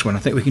the next one. I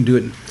think we can do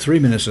it in 3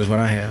 minutes is what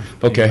I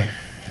have. Okay.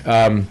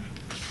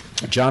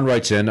 John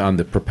writes in on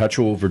the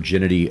perpetual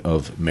virginity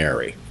of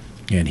Mary,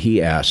 and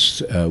he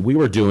asks, we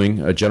were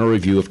doing a general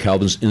review of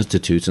Calvin's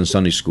Institutes in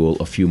Sunday school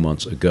a few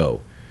months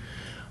ago.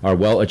 Our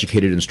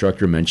well-educated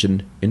instructor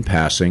mentioned in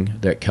passing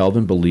that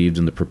Calvin believed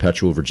in the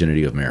perpetual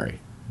virginity of Mary.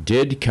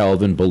 Did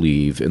Calvin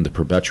believe in the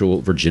perpetual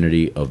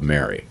virginity of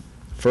Mary?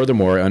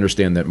 Furthermore, I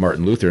understand that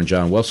Martin Luther and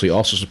John Wesley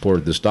also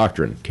supported this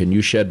doctrine. Can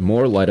you shed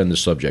more light on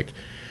this subject?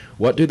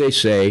 What do they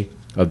say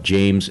of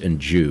James and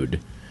Jude?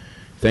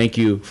 Thank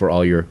you for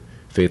all your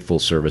faithful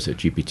service at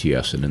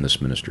GPTS and in this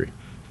ministry.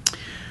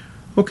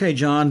 Okay,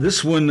 John,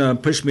 this one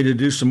pushed me to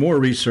do some more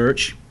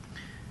research.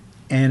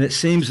 And it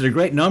seems that a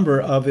great number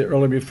of the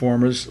early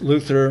reformers,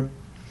 Luther,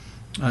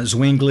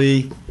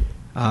 Zwingli,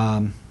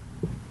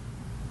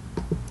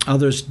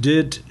 others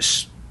did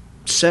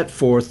set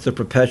forth the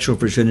perpetual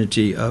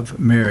virginity of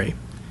Mary.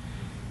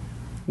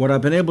 What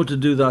I've been able to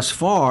do thus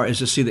far is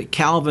to see that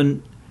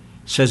Calvin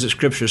says that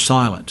Scripture is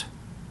silent.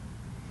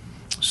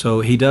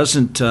 So he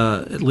doesn't,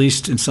 at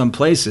least in some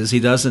places, he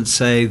doesn't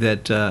say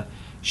that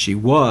she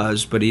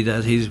was, but he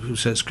does. He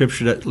says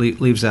Scripture that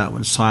leaves out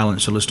when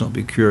silent, so let's don't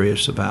be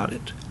curious about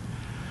it.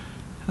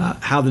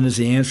 How then does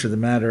he answer the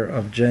matter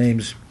of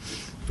James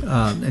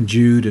and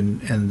Jude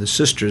and the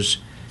sisters?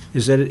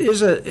 Is that it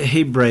is a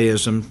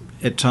Hebraism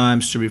at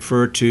times to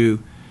refer to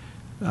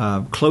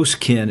close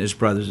kin as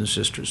brothers and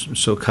sisters, and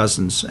so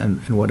cousins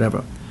and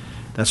whatever.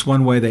 That's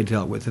one way they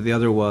dealt with it. The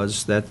other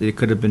was that it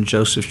could have been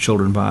Joseph's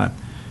children by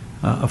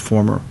a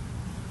former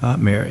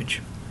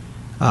marriage.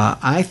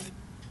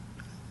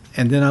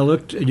 And then I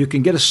looked, you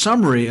can get a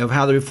summary of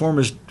how the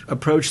reformers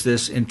approach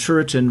this in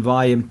Turretin,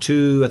 Volume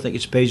 2, I think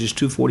it's pages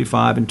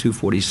 245 and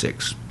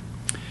 246.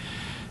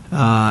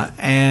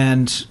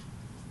 And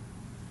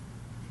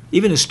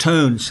even his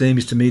tone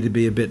seems to me to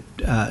be a bit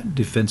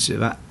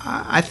defensive.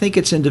 I think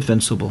it's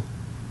indefensible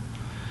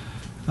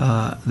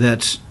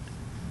that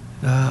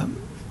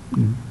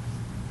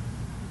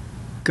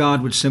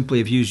God would simply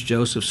have used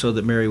Joseph so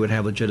that Mary would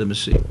have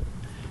legitimacy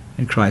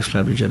and Christ would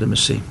have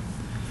legitimacy.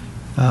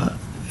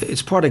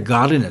 It's part of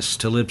godliness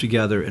to live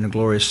together in a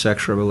glorious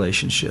sexual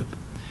relationship.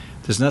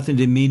 There's nothing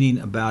demeaning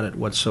about it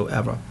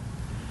whatsoever.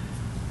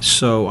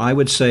 So I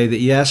would say that,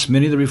 yes,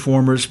 many of the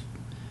reformers,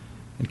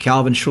 and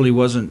Calvin surely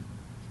wasn't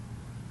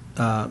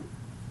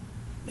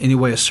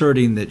anyway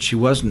asserting that she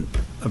wasn't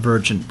a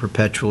virgin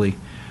perpetually,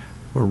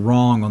 were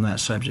wrong on that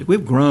subject.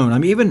 We've grown. I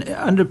mean, even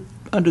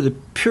under the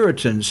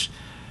Puritans,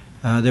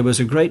 there was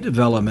a great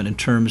development in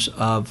terms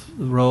of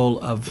the role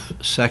of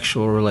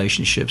sexual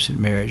relationships in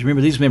marriage.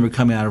 Remember, these men were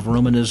coming out of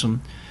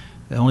Romanism.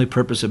 The only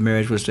purpose of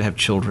marriage was to have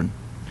children.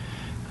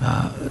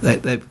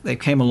 They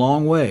came a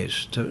long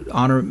ways to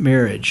honor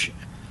marriage,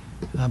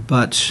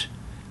 but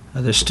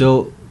there's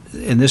still,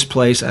 in this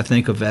place, I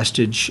think, a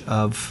vestige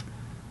of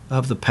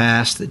the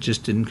past that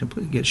just didn't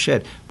completely get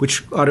shed,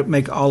 which ought to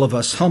make all of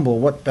us humble.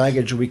 What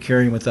baggage are we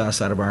carrying with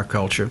us out of our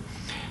culture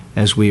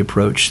as we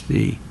approach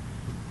the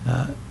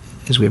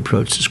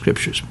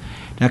Scriptures?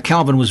 Now,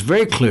 Calvin was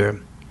very clear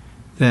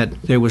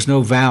that there was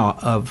no vow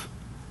of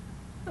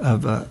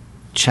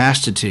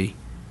chastity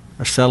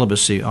or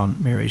celibacy on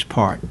Mary's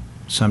part.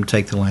 Some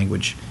take the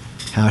language,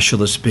 "How shall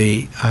this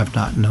be? I have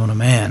not known a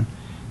man."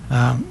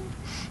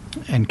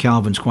 And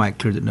Calvin's quite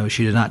clear that no,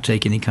 she did not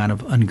take any kind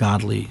of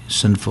ungodly,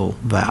 sinful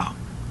vow.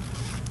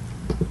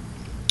 Well,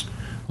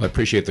 I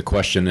appreciate the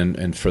question,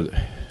 and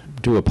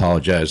do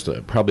apologize.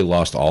 Probably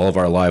lost all of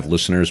our live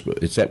listeners, but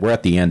we're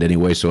at the end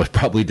anyway, so it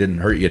probably didn't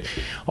hurt you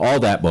all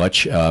that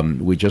much.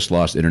 We just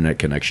lost internet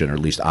connection, or at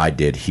least I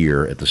did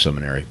here at the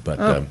seminary.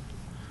 But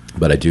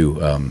But I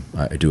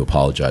do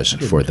apologize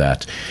for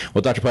that.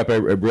 Well, Dr. Pipe,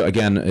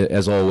 again,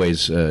 as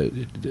always,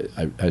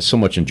 I so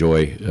much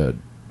enjoy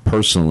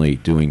personally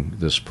doing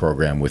this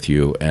program with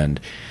you, and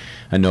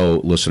I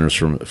know listeners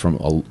from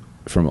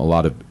a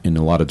lot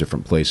of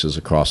different places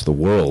across the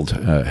world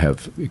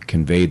have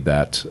conveyed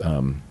that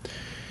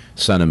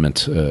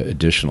sentiment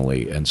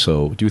additionally. And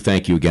so do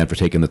thank you again for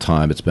taking the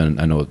time.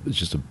 I know it's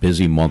just a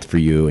busy month for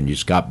you, and you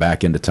just got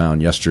back into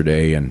town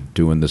yesterday and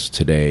doing this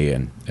today.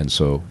 And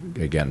so,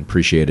 again,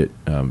 appreciate it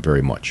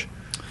very much.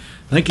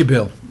 Thank you,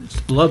 Bill.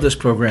 Love this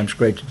program. It's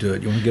great to do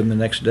it. You want to give them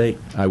the next date?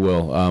 I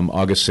will.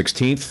 August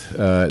 16th.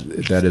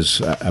 That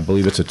is, I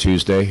believe it's a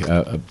Tuesday.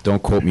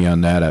 Don't quote me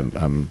on that.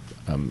 I'm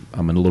in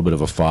a little bit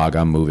of a fog.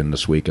 I'm moving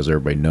this week, as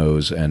everybody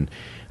knows.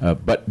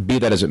 But be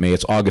that as it may,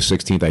 it's August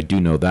 16th. I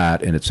do know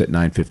that, and it's at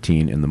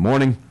 9:15 in the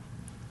morning.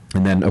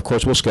 And then, of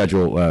course, we'll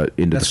schedule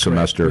into the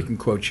semester. We can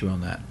quote you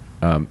on that.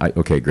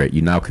 Okay, great.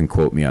 You now can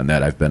quote me on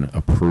that. I've been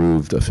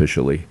approved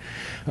officially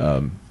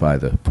by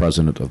the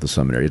president of the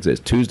seminary. It's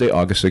Tuesday,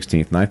 August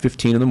 16th,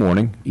 9:15 in the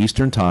morning,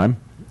 Eastern Time,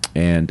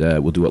 and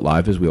we'll do it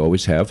live as we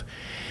always have.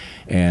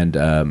 And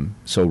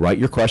so write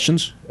your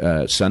questions,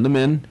 send them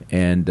in,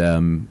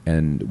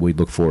 and we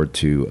look forward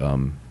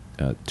to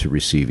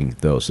receiving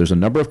those. There's a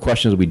number of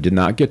questions we did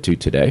not get to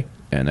today,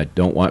 and I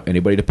don't want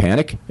anybody to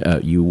panic.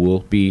 You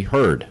will be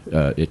heard.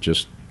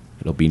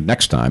 It'll be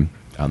next time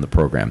on the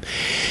program.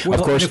 Well,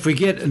 of course, if we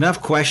get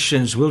enough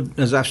questions,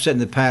 as I've said in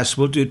the past,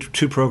 we'll do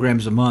 2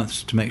 programs a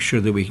month to make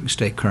sure that we can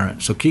stay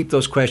current. So keep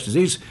those questions.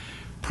 These are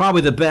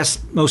probably the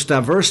best, most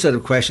diverse set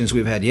of questions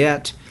we've had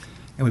yet,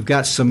 and we've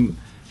got some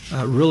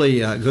really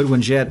good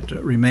ones yet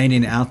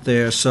remaining out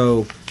there.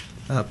 So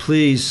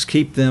please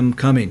keep them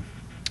coming.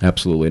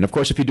 Absolutely. And of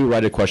course, if you do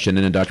write a question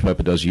in and Dr.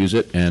 Pipa does use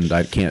it, and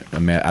I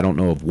don't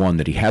know of one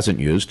that he hasn't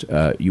used,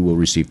 you will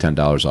receive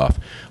 $10 off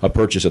a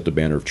purchase at the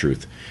Banner of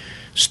Truth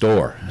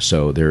store.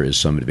 So there is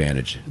some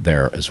advantage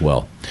there as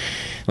well.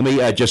 Let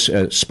me just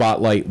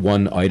spotlight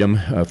one item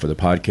for the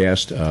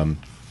podcast.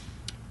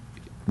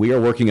 We are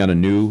working on a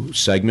new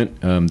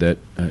segment that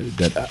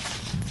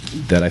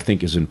I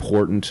think is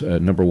important.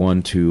 Number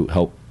one, to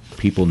help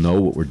people know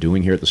what we're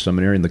doing here at the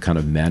seminary and the kind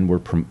of men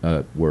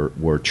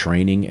we're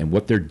training and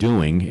what they're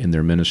doing in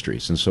their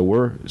ministries. And so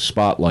we're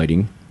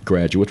spotlighting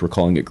graduates. We're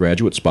calling it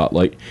Graduate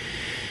Spotlight.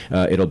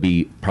 It'll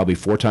be probably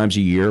 4 times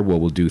a year where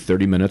we'll do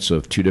 30 minutes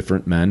of 2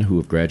 different men who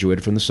have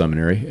graduated from the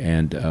seminary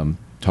and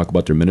talk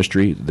about their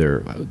ministry,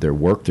 their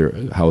work,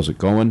 how is it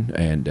going,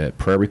 and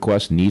prayer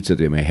requests, needs that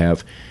they may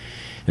have.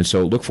 And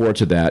so look forward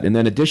to that. And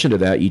then in addition to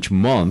that, each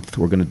month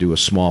we're going to do a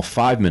small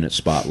 5-minute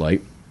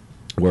spotlight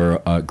where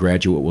a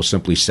graduate will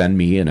simply send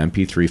me an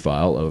MP3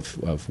 file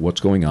of what's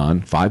going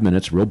on, 5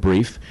 minutes, real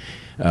brief,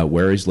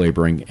 where he's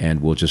laboring,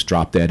 and we'll just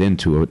drop that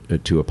into a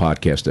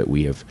podcast that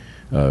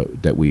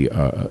we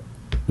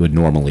would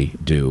normally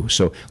do.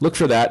 So look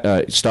for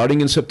that.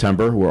 Starting in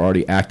September, we're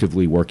already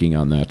actively working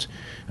on that,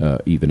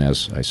 even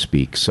as I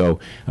speak. So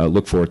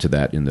look forward to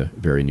that in the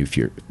very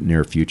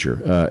near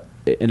future.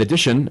 In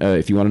addition,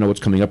 if you want to know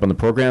what's coming up on the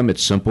program,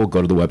 it's simple.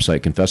 Go to the website,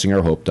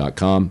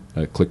 confessingourhope.com,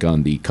 click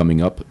on the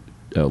Coming Up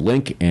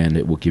link, and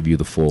it will give you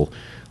the full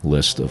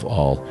list of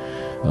all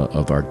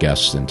of our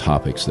guests and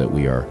topics that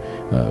we are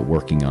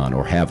working on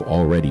or have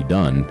already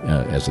done,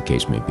 as the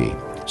case may be.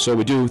 So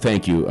we do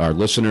thank you, our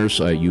listeners.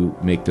 You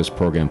make this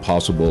program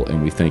possible,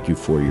 and we thank you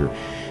for your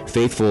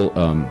faithful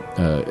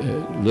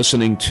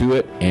listening to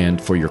it,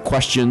 and for your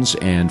questions,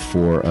 and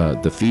for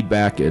the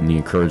feedback and the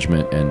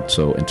encouragement. And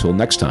so until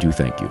next time, do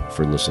thank you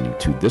for listening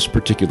to this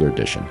particular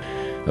edition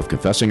of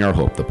Confessing Our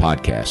Hope, the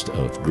podcast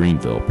of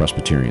Greenville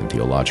Presbyterian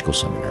Theological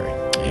Seminary.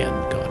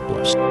 And God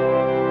bless.